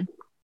reform.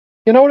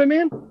 You know what I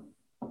mean?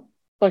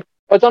 Like,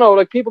 I don't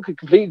know, people could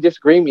completely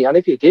disagree with me, and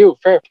if you do,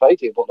 fair play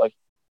to you, but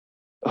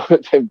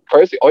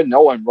personally, I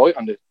know I'm right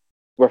on this.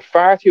 We're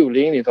far too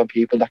lenient on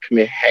people that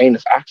commit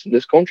heinous acts in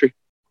this country.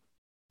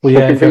 Well,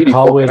 yeah, if you're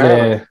caught with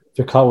a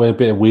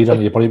bit of weed on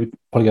you, you probably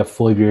get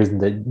 5 years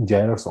in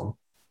jail or something.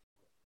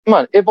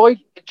 Man, do you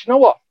know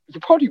what? You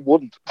probably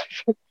wouldn't.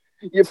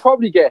 You'd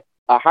probably get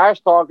a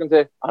harsh talking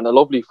to and a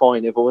lovely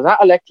fine. If it was that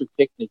electric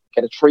picnic,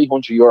 get a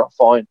 €300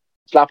 fine,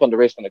 slap on the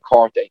wrist on a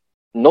court date.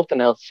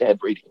 Nothing else said,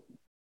 really.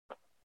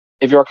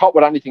 If you're caught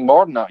with anything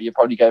more than that, you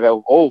probably get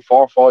about 4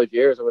 or 5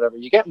 years or whatever.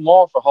 You get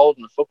more for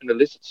holding a fucking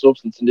illicit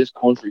substance in this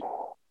country.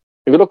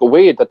 If you look at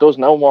weed, that does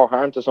no more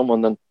harm to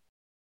someone than,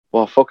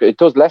 it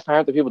does less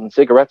harm to people than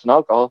cigarettes and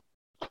alcohol.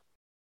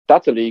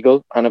 That's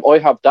illegal. And if I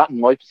have that in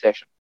my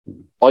possession,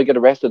 I get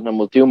arrested and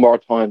will do more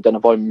time than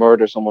if I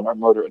murder someone or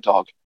murder a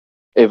dog.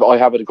 If I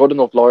have a good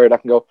enough lawyer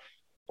that can go,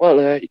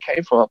 he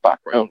came from a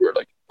background where,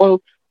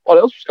 what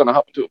else was going to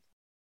happen to him?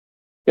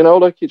 You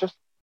know,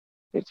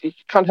 you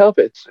can't help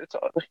it.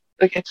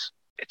 It's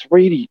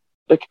really,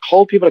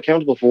 hold people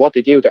accountable for what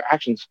they do, their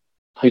actions.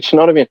 You know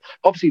what I mean?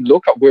 Obviously,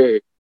 look at where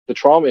the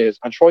trauma is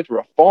and try to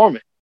reform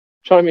it.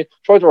 Do you know what I mean?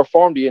 Try to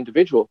reform the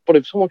individual. But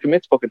if someone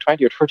commits fucking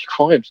 20 or 30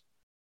 crimes,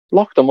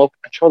 lock them up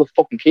and throw the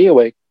fucking key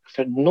away. Because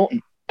they're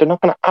nothing. They're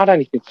not going to add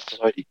anything to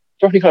society.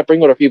 They're only going to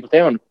bring other people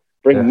down,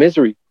 bring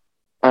misery.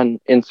 And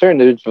in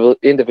certain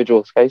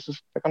individuals'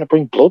 cases, they're going to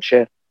bring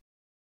bloodshed.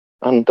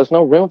 And there's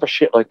no room for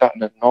shit like that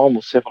in a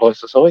normal civilized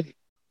society.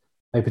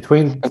 Like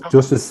between the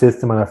justice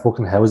system and our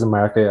fucking housing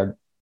market,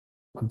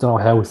 I don't know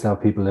how we still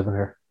have people living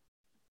here.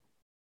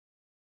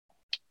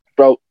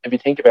 Bro, if you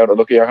think about it,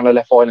 look, you're going to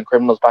let violent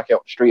criminals back out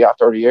on the street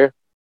after a year.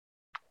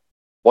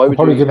 Why would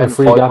probably you give them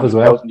spend free gaff as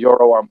well? €500,000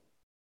 or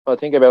well,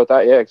 think about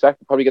that, yeah,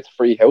 exactly. Probably gets a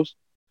free house.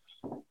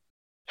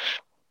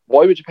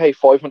 Why would you pay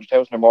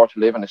 500,000 or more to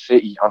live in a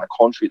city or a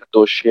country that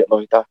does shit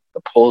like that?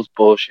 That pulls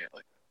bullshit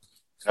like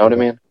that. You know what I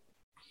mean?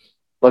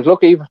 Like,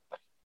 look, even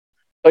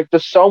like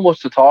there's so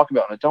much to talk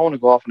about, and I don't want to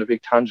go off on a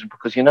big tangent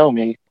because you know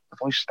me, if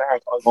I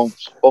start, I won't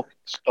fucking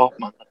stop,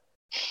 man.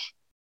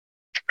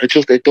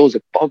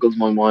 It boggles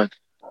my mind.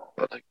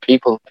 But like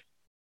people,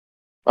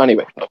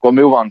 anyway, look, we'll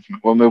move on from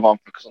it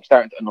because I'm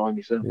starting to annoy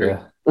myself.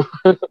 Yeah.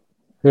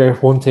 Yeah.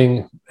 One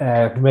thing,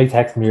 he made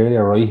text me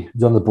earlier, right? He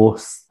was on the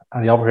bus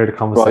and he overheard a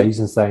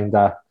conversation saying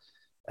that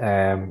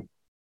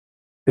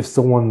if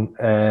someone,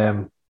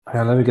 hang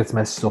on, let me get the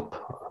message up.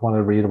 I want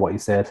to read what he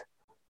said.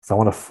 So I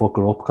want to fuck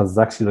her up because it's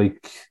actually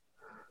like,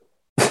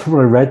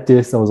 when I read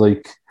this, I was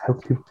like, how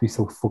can people be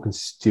so fucking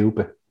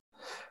stupid?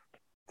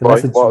 The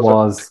message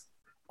was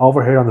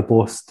over here on the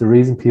bus, the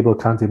reason people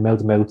can't do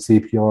mouth-to-mouth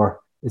CPR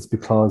is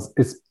because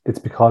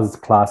it's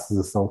classed as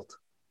assault.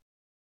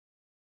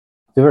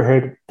 Have you ever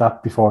heard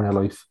that before in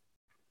your life?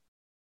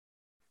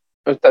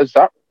 Is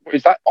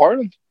that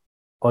Ireland?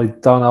 I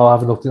don't know. I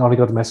haven't looked. I only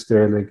got the message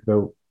there like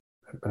about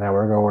an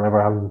hour ago or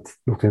whatever. I haven't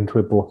looked into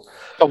it, but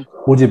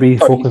would you be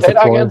fucking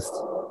surprised?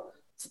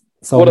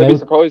 So would I be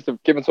surprised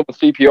if giving someone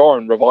CPR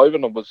and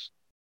reviving them was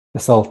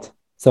assault?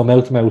 So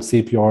mouth-to-mouth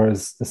CPR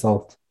is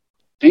assault.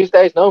 These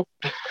days, no.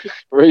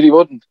 Really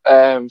wouldn't.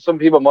 Some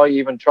people might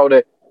even throw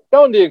the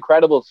The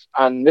Incredibles,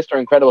 and Mr.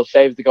 Incredible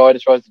saves the guy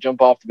that tries to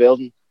jump off the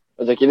building.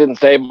 I was like, you didn't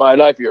save my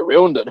life, you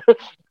ruined it.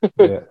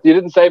 Yeah. You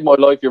didn't save my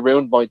life, you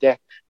ruined my death.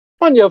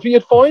 Man, if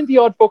you'd find the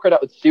odd fucker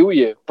that would sue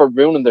you for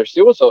ruining their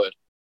suicide.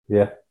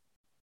 Yeah.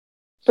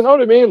 You know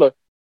what I mean? Like,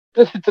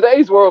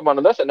 today's world, man,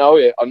 unless I know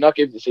you, I'm not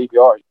giving you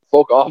CPR.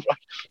 Fuck off.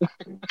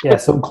 Yeah,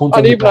 some cunt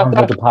in the car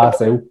about to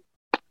pass out.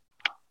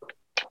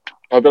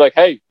 I'd be like,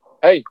 hey,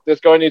 this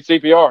guy needs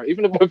CPR.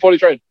 Even if I'm fully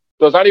trained.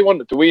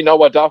 Do we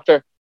know a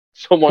doctor?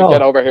 Someone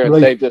get over here and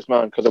save this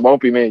man, because it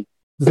won't be me.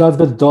 This lad's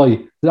about to die.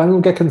 Did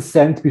anyone get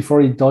consent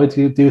before he died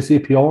to do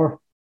CPR?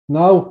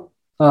 No?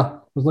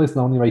 It was nice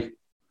knowing you, right?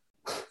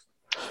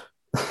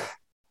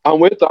 And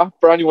with that,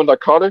 for anyone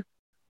that caught it,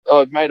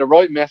 I've made a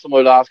right mess of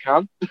my last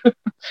can.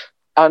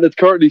 And it's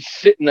currently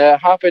sitting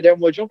halfway down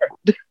my jumper.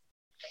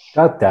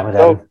 God damn it,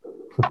 Adam.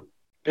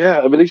 Yeah,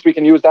 at least we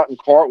can use that in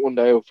court one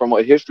day for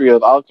my history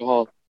of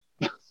alcohol.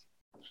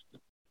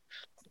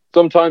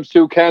 Sometimes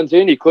 2 cans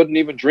in, he couldn't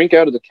even drink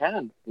out of the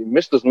can. He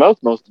missed his mouth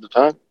most of the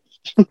time.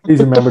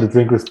 Please remember to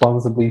drink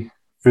responsibly.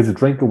 Visit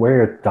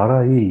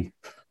drinkaware.ie.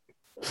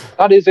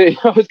 That is it.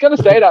 I was going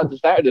to say that at the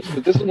start of this,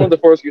 because this is one of the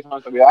first few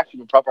times that we actually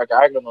been proper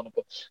gargling on it.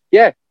 But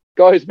yeah,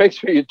 guys, make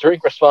sure you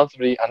drink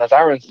responsibly. And as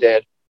Aaron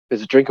said,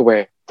 visit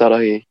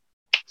drinkaware.ie.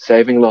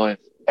 Saving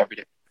lives every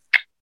day.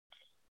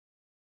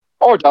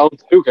 Or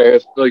don't. Who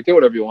cares? Like, do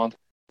whatever you want.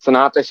 It's an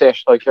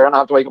after-sesh. Like, you're going to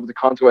have to wake up with the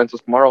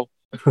consequences tomorrow.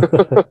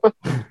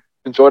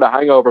 Enjoy the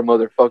hangover,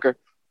 motherfucker.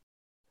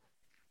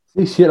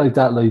 See shit like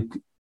that, like,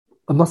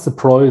 I'm not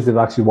surprised if it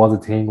actually was a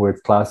thing where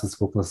it's classed as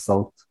fucking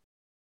assault.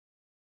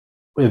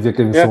 If you're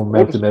giving someone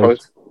mouth to mouth.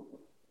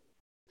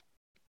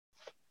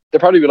 They'd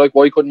probably be like,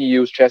 why couldn't you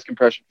use chest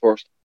compression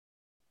first?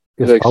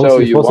 Like, so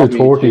you want me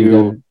 30,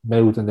 then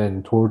mouth, and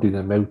then 30,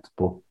 then mouth,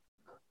 but...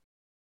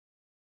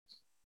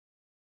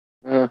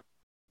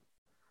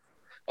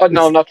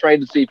 No, I'm not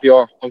trained in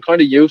CPR. I'm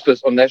kind of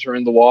useless unless you're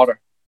in the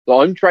water.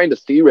 So I'm trained to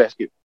sea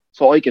rescue.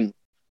 So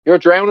you're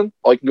drowning,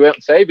 I can go out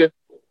and save you.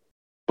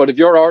 But if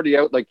you're already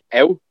out,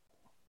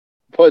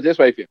 put it this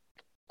way for you.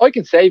 I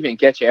can save you and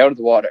get you out of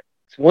the water.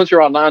 So once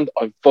you're on land,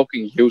 I'm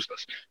fucking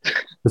useless.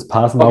 Just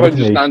pass them over to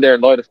me. Just stand there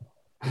and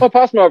I'll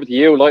pass them over to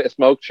you, light a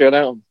smoke, chill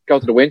out, and go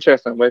to the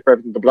Winchester and wait for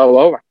everything to blow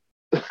over.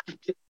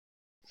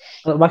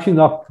 I'm actually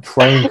not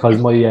trained because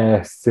my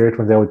cert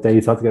went out with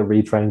days, so I had to get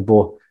retrained,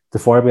 but the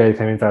fire brigade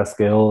came into our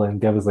skill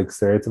and gave us like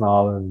certs and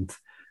all, and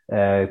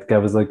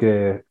gave us like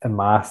a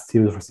mask to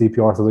use for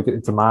CPR. So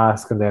it's a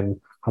mask and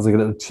then has like a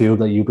little tube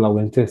that you blow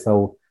into.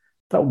 So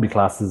that would be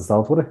classed as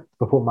assault, would it?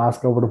 If I put a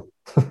mask over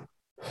them.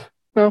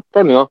 No,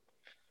 probably not.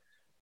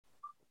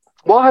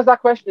 What has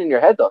that question in your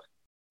head, though?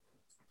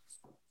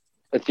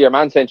 It's your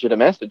man sent you the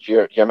message,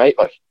 your mate,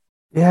 like.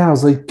 Yeah, I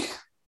was like,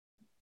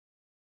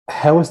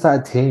 how is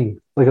that a thing?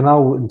 Like, I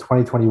know in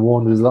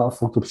 2021, there's a lot of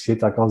fucked up shit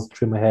that goes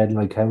through my head,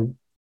 like how,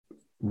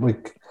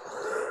 like,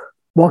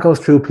 what goes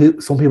through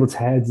some people's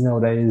heads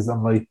nowadays?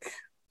 I'm like,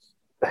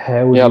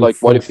 how? Yeah, like,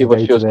 why do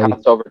people choose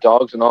cats over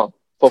dogs and all?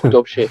 Fucked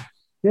up shit.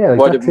 Yeah, like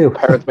why do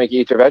parents make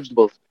you eat your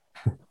vegetables?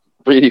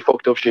 really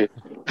fucked up shit.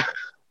 I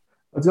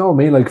don't know what I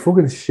mean, like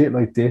fucking shit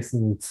like this,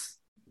 and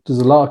there's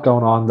a lot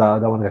going on that I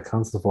don't want to get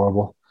cancelled for,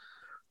 but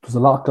there's a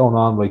lot going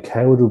on. Like,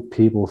 how do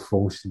people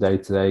function day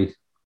to day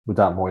with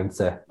that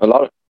mindset? A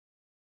lot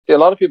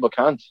of people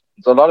can't.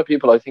 There's a lot of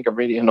people I think are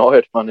really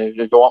annoyed, man. If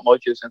you want my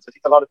 2 cents, I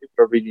think a lot of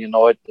people are really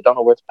annoyed. They don't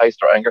know where to place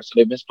their anger, so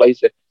they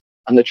misplace it.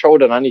 And they throw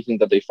it at anything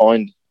that they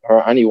find,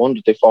 or anyone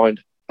that they find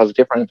has a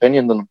different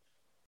opinion than them.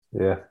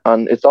 Yeah.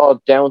 And it's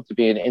all down to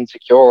being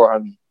insecure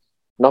and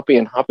not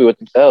being happy with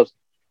themselves.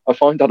 I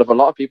find that if a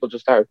lot of people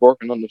just started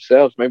working on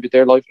themselves, maybe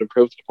their life would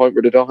improve to the point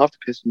where they don't have to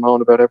piss and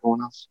moan about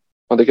everyone else.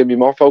 And they can be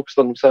more focused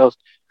on themselves.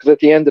 Because at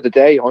the end of the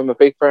day, I'm a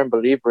big firm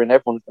believer in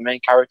everyone's the main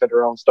character of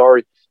their own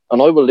story.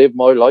 And I will live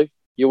my life,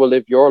 you will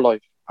live your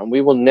life. And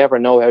we will never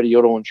know how the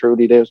other one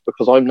truly lives,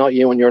 because I'm not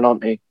you and you're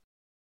not me.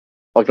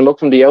 I can look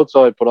from the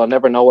outside, but I'll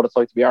never know what it's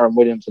like to be Aaron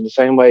Williams. In the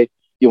same way,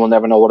 you will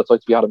never know what it's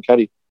like to be Adam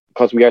Kelly.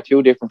 Because we are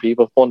two different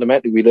people.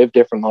 Fundamentally, we live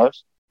different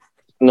lives.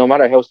 No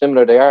matter how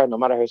similar they are, no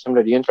matter how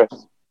similar the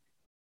interests,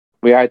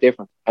 we are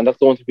different. And that's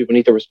the one thing people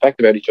need to respect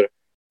about each other.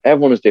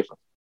 Everyone is different.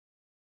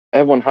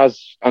 Everyone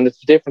has, and it's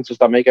the differences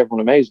that make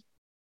everyone amazing.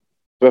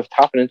 So if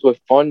tapping into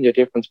it, finding your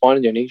difference,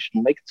 finding your niche,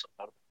 and making something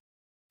out of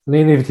it. And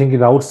even if you think you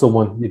know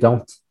someone, you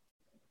don't.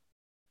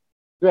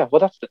 Yeah, well,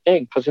 that's the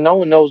thing, because no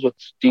one knows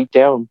what's deep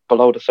down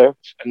below the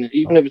surface. And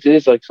even if it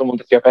is like someone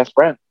that's your best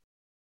friend,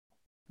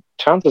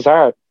 chances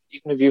are,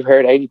 even if you've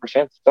heard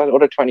 80%, that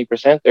other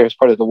 20% there is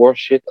probably the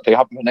worst shit that they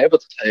haven't been able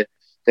to tell you.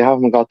 They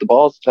haven't got the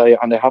balls to tell you,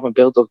 and they haven't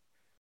built up.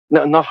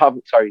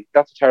 Sorry,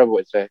 that's a terrible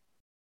way to say it.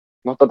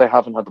 Not that they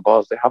haven't had the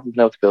balls, they haven't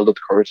been able to build up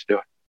the courage to do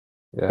it.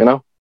 Yeah. You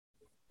know?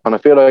 And I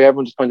feel like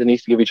everyone just kind of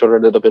needs to give each other a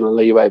little bit of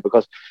leeway,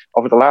 because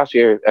over the last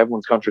year,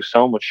 everyone's gone through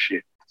so much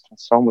shit,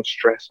 so much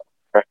stress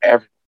for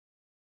everyone.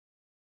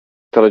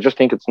 So I just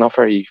think it's not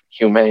very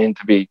humane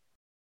to be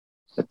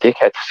a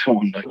dickhead to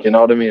someone, like, you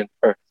know what I mean?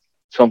 For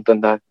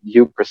something that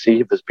you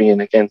perceive as being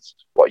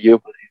against what you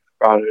believe,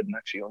 rather than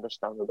actually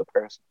understanding the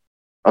person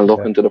and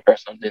looking to the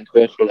person on the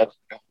individual level.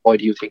 Why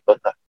do you think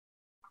like that?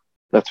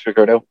 Let's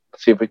figure it out.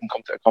 Let's see if we can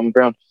come to a common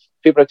ground.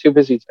 People are too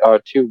busy, or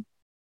too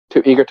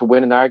eager to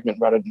win an argument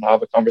rather than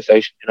have a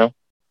conversation, you know?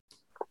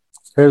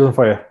 Here's one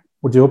for you.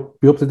 Would you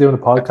be up to doing a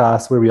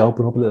podcast where we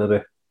open up a little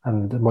bit,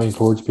 and it might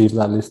encourage people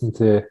that listen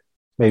to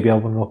maybe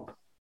open up?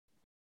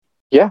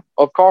 Yeah,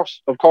 of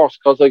course,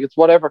 because like it's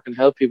whatever can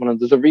help people, and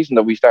there's a reason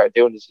that we started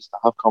doing this, is to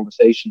have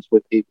conversations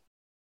with people,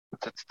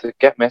 to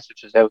get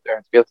messages out there,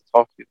 and to be able to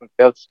talk to people, and to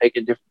be able to take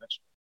in different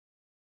messages.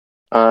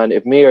 And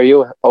if me or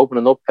you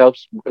opening up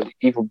helps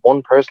even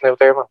one person out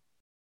there, man,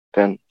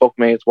 then fuck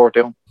me, it's worth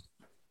doing.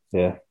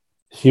 Yeah.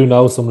 You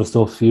know some of the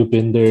stuff, you've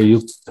been there,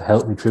 you've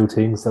helped me through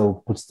things,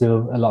 so but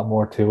still a lot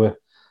more to it.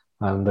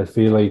 And I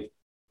feel like,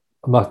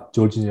 I'm not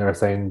judging you or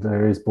saying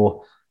there is, but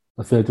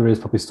I feel like there is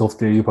probably stuff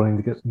there you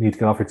probably need to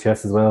get off your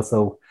chest as well.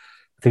 So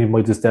I think you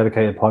might just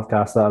dedicate a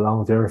podcast that along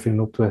with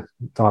everything up to it.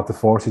 Don't have to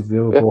force you to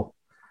do it,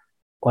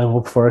 but I'm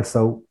up for it.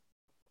 So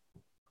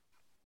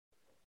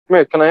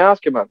Mate, can I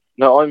ask you, man?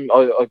 No,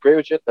 I agree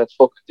with you. Let's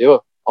fucking do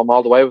it. I'm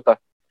all the way with that.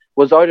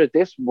 Was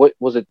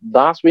it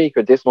last week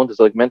or this month? Is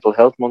like mental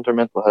health month or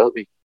mental health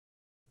week?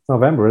 it's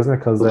November, isn't it?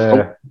 Because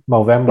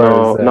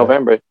November is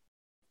November.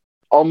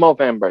 Oh,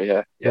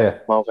 Movember, yeah,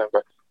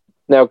 Movember.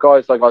 Now,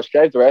 guys, like, I'll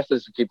shave the rest of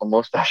this to keep a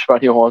mustache for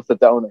anyone who wants to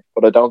donate,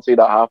 but I don't see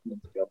that happening,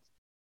 to be honest.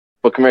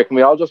 But come here, can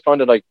we all just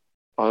kind of like,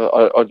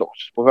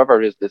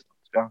 whoever it is this, to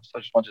be honest, I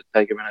just want you to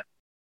take a minute.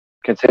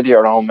 Consider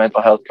your own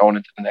mental health going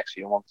into the next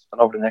few months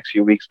and over the next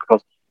few weeks,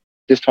 because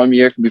this time of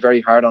year can be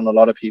very hard on a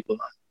lot of people.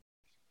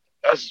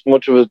 As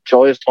much of a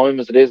joyous time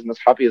as it is, and as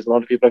happy as a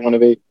lot of people are going to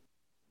be,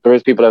 there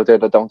is people out there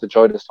that don't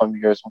enjoy this time of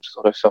year as much as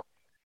others. So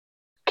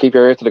keep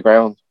your ear to the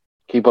ground.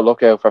 Keep a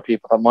lookout for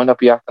people that might not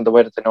be acting the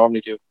way that they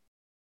normally do.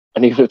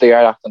 And even if they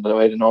are acting the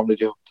way they normally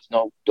do,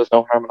 there's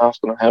no harm in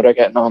asking them how they're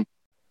getting on.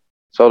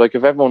 So, like,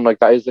 if everyone like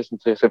that is listening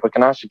to this, if I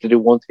can ask you to do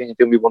one thing and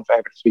do me one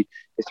favor this week,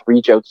 is to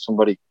reach out to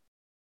somebody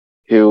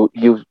who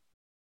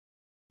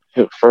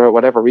for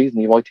whatever reason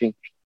you might think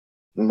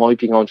might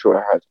be going through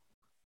a hard,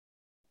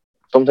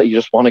 something that you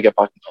just want to get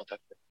back in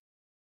contact with.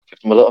 Give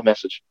them a little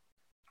message,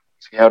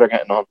 see how they're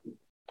getting on,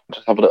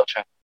 just have a little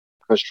chat.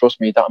 Because trust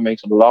me, that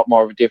makes a lot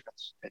more of a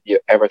difference than you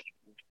ever think.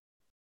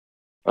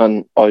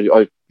 And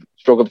I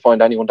struggle to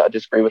find anyone that I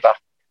disagree with that.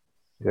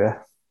 Yeah.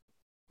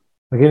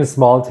 Again,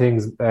 small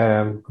things.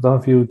 I don't know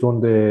if you've done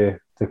the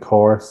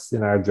course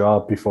in our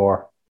job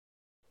before,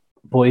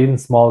 but even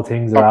small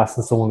things are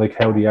asking someone like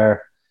how they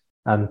are,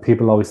 and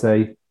people always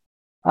say,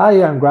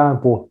 yeah, I'm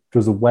grand, but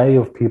there's a way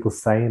of people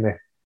saying it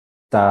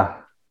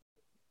that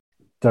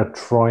they're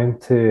trying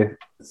to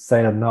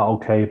say I'm not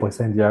okay by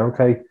saying you're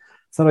okay.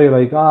 Somebody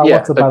like,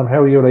 what's up, Adam?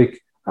 How are you?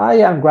 Like,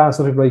 yeah, I'm grand.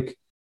 Some people like,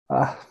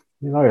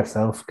 you know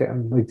yourself,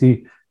 getting like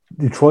they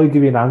try to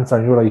give you an answer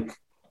and you're like,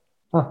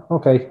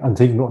 okay, and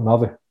think nothing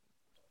of it.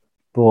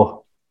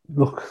 But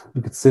look,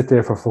 we could sit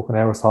there for fucking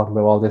hours talking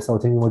about all this. So I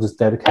think we'll just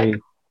dedicate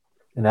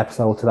an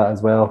episode to that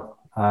as well,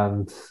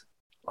 and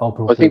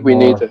open up. I think we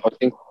need to.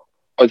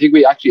 I think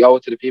we actually owe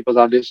it to the people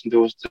that listen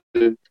to us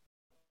to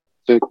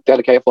to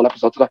dedicate a full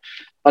episode to that.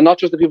 And not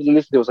just the people who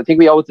listen to us. I think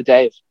we owe it to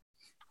Dave.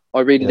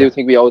 I really do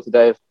think we owe it to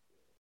Dave.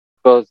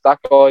 Because that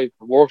guy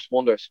works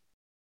wonders.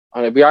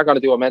 And if we are going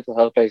to do a mental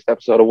health based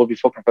episode, it would be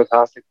fucking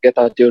fantastic to get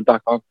that dude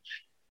back on.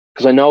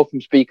 Because I know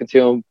from speaking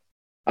to him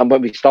and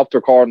when we stopped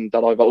recording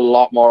that I have a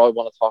lot more I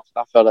want to talk to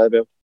that fella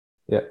about.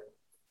 Yeah.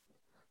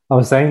 I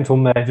was saying to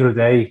him the other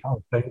day,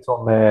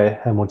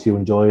 how much you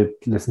enjoyed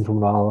listening to him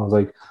and all. I was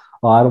like,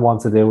 oh, I don't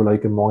want to do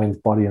like a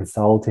mind, body, and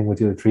soul thing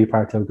with you, the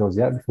 3-part thing. He goes,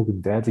 yeah, it's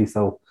fucking deadly.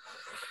 So,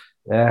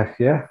 yeah.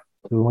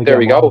 There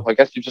we go. I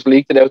guess you just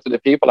leaked it out to the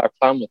people. Our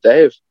plan with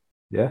Dave.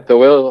 Yeah. There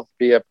will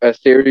be a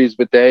series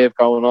with Dave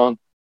going on.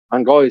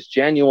 And guys,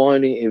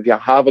 genuinely, if you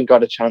haven't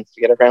got a chance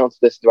to get around to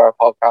listen to our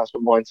podcast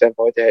with Mindset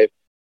by Dave,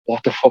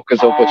 what the fuck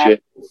is up with you?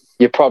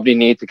 You probably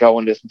need to go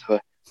and listen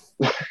to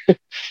it.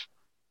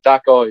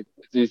 That guy,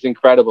 he's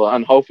incredible.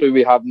 And hopefully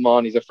we have him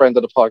on. He's a friend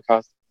of the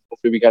podcast.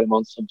 Hopefully we get him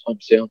on sometime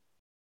soon.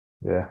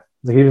 Yeah.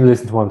 Like even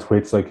listen to him on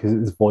Twitch, like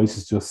his voice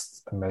is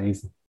just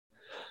amazing.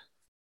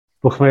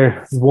 But come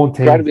here, there's one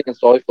thing. Incredibly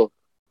insightful.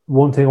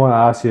 One thing I want to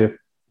ask you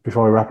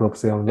before we wrap it up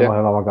soon. I don't know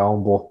how long we're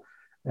going, but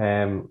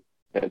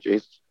yeah,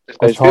 Jesus.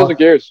 It feels like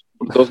years,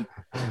 but it doesn't.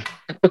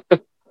 I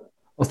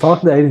was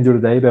talking to Aidan the other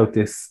day about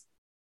this.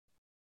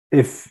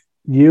 If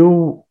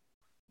you,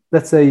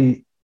 let's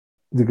say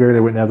the girl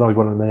you're with now, I don't know if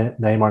you want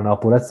to name or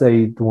not, but let's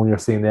say the one you're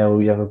seeing now,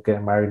 you end up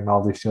getting married and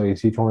all this shit,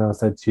 she told me and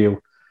said to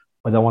you,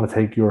 I don't want to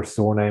take your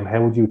surname.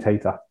 How would you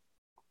take that?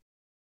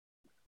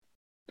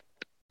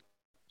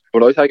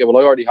 Would I take it? Well,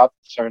 I already have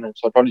the surname,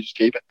 so I'd probably just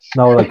keep it.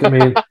 No, like, I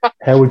mean,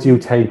 how would you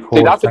take her?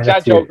 See, that's a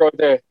dad joke right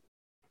there.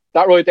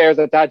 That right there is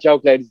a dad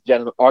joke, ladies and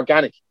gentlemen.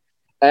 Organic.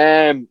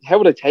 How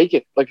would I take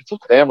it? Like, it's up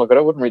to them. Like,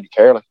 I wouldn't really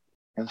care. Like,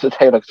 it's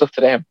up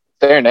to them. It's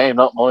their name,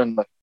 not mine.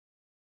 Like,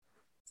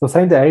 so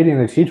saying to Aidan,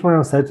 like, she turned around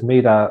and said to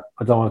me that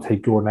I don't want to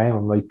take your name.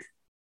 I'm like,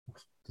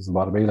 doesn't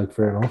bother me. Like,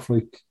 fair enough.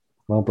 Like,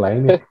 I don't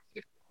blame you.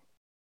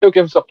 Who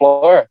gives a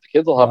flyer? The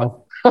kids will have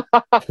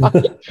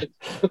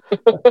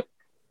it.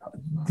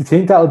 Do you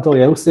think that'll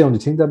die out soon? Do you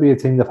think that'll be a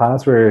thing that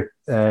pass where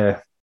I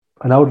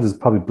know there's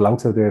probably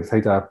blokes out there to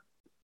take that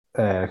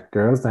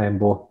girl's name,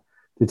 but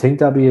do you think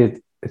that'll be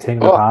a thing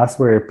in the past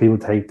where people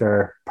take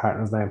their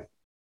partner's name?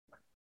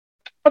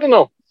 I don't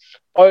know.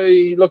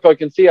 I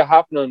can see it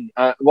happening.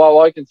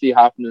 What I can see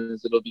happening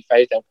is it'll be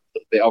phased out a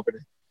bit over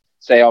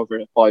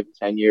a 5 to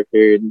 10 year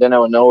period, and then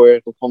out of nowhere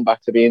it'll come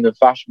back to being in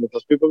fashion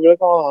because people will be like,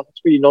 oh,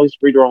 that's really nice,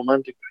 really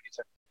romantic.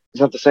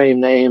 He's got the same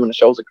name and it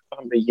shows like a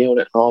family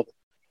unit and all that.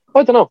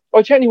 I don't know.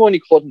 I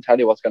genuinely couldn't tell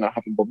you what's going to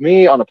happen. But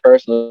me, on a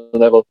personal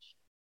level,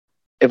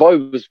 if I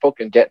was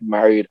fucking getting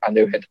married and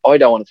they went, I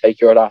don't want to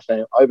take your last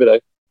name, I'd be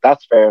like,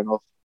 that's fair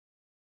enough.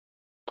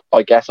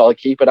 I guess I'll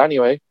keep it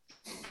anyway.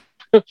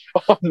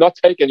 I'm not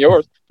taking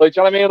yours. Like,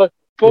 do you know what I mean? Like,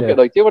 fuck it.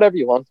 Like, do whatever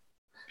you want.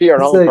 Be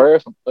your own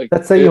person. Like,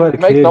 let's say you had a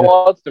kid. It makes no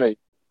odds to me.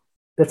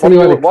 Let's say you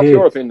had a kid. What's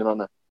your opinion on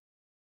that?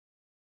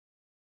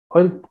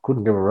 I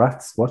couldn't give a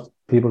rat's what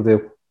people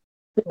do.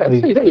 Yeah,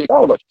 see, there you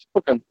go. Like,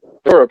 fucking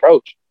your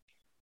approach.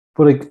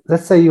 But like,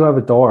 let's say you have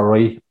a daughter,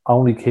 right?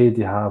 Only kid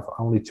you have,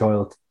 only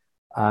child,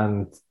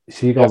 and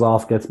she goes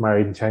off, gets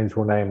married, and changes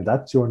her name.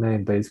 That's your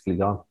name basically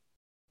gone.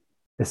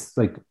 It's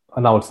like, I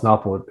know it's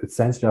not, but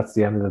essentially that's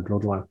the end of the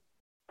bloodline.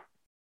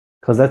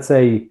 Because let's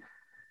say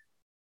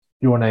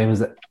your name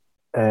is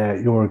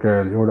you're a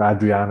girl, you're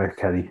Adriana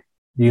Kelly.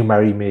 You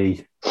marry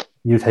me,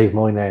 you take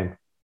my name.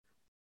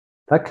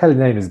 That Kelly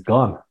name is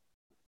gone.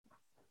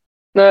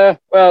 Nah,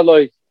 well,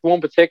 like one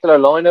particular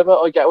line of it,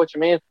 I get what you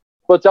mean.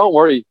 But don't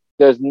worry.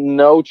 There's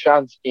no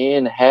chance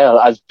in hell,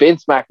 as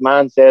Vince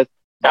McMahon says,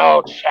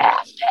 no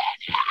chance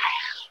in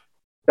hell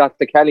that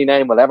the Kelly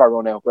name will ever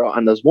run out, bro.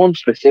 And there's one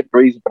specific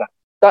reason for that.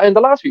 That in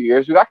the last few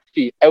years, we've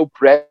actually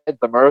outbred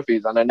the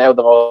Murphys and are now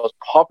the most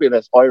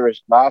populous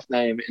Irish last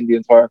name in the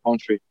entire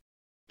country.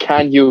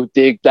 Can you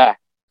dig that?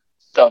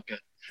 Suck it.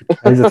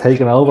 Is it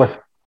taking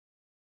over?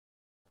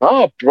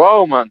 Oh,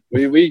 bro, man.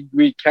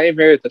 We came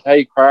here to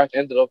take part,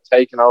 ended up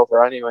taking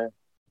over anyway.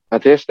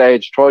 At this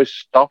stage, try to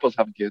stop us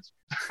having kids.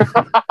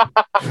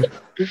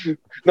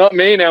 Not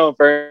me now, in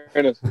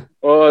fairness.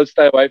 Oh, I'll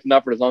stay away from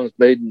that for as long as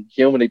bleeding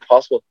humanly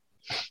possible.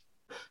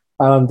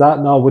 And on that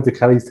note, with the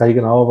Kellys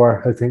taking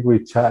over, I think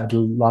we chatted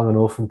long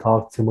enough and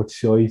talked too much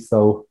shy.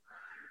 So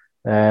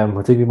I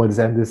think we might just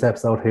end this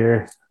episode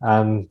here.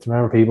 And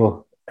remember,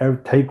 people,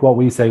 take what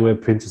we say with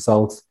a pinch of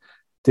salt.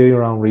 Do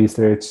your own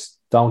research.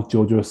 Don't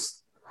judge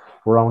us.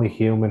 We're only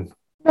human.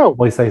 No.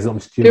 Might say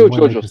something stupid,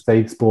 might make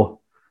mistakes, but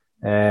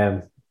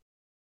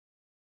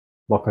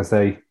what can I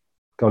say?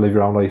 Go live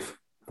your own life.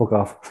 Fuck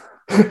off.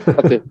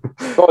 That's it.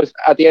 Guys,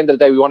 at the end of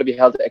the day, we want to be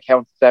held to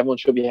account. Everyone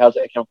should be held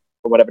to account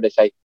for whatever they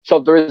say. So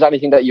if there is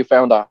anything that you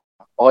found that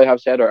I have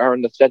said or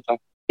Aaron has said that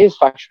is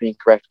factually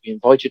incorrect, we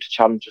invite you to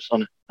challenge us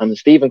on it. And as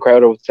Stephen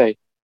Crowder would say,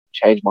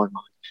 change my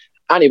mind.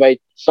 Anyway,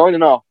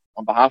 signing off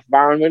on behalf of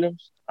Aaron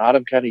Williams,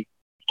 Adam Kelly.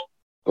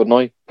 Good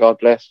night. God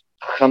bless.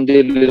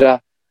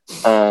 Alhamdulillah.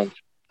 And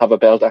have a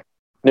belter.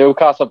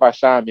 Newcastle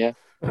Barsam, yeah.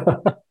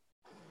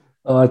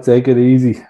 Oh, take it easy.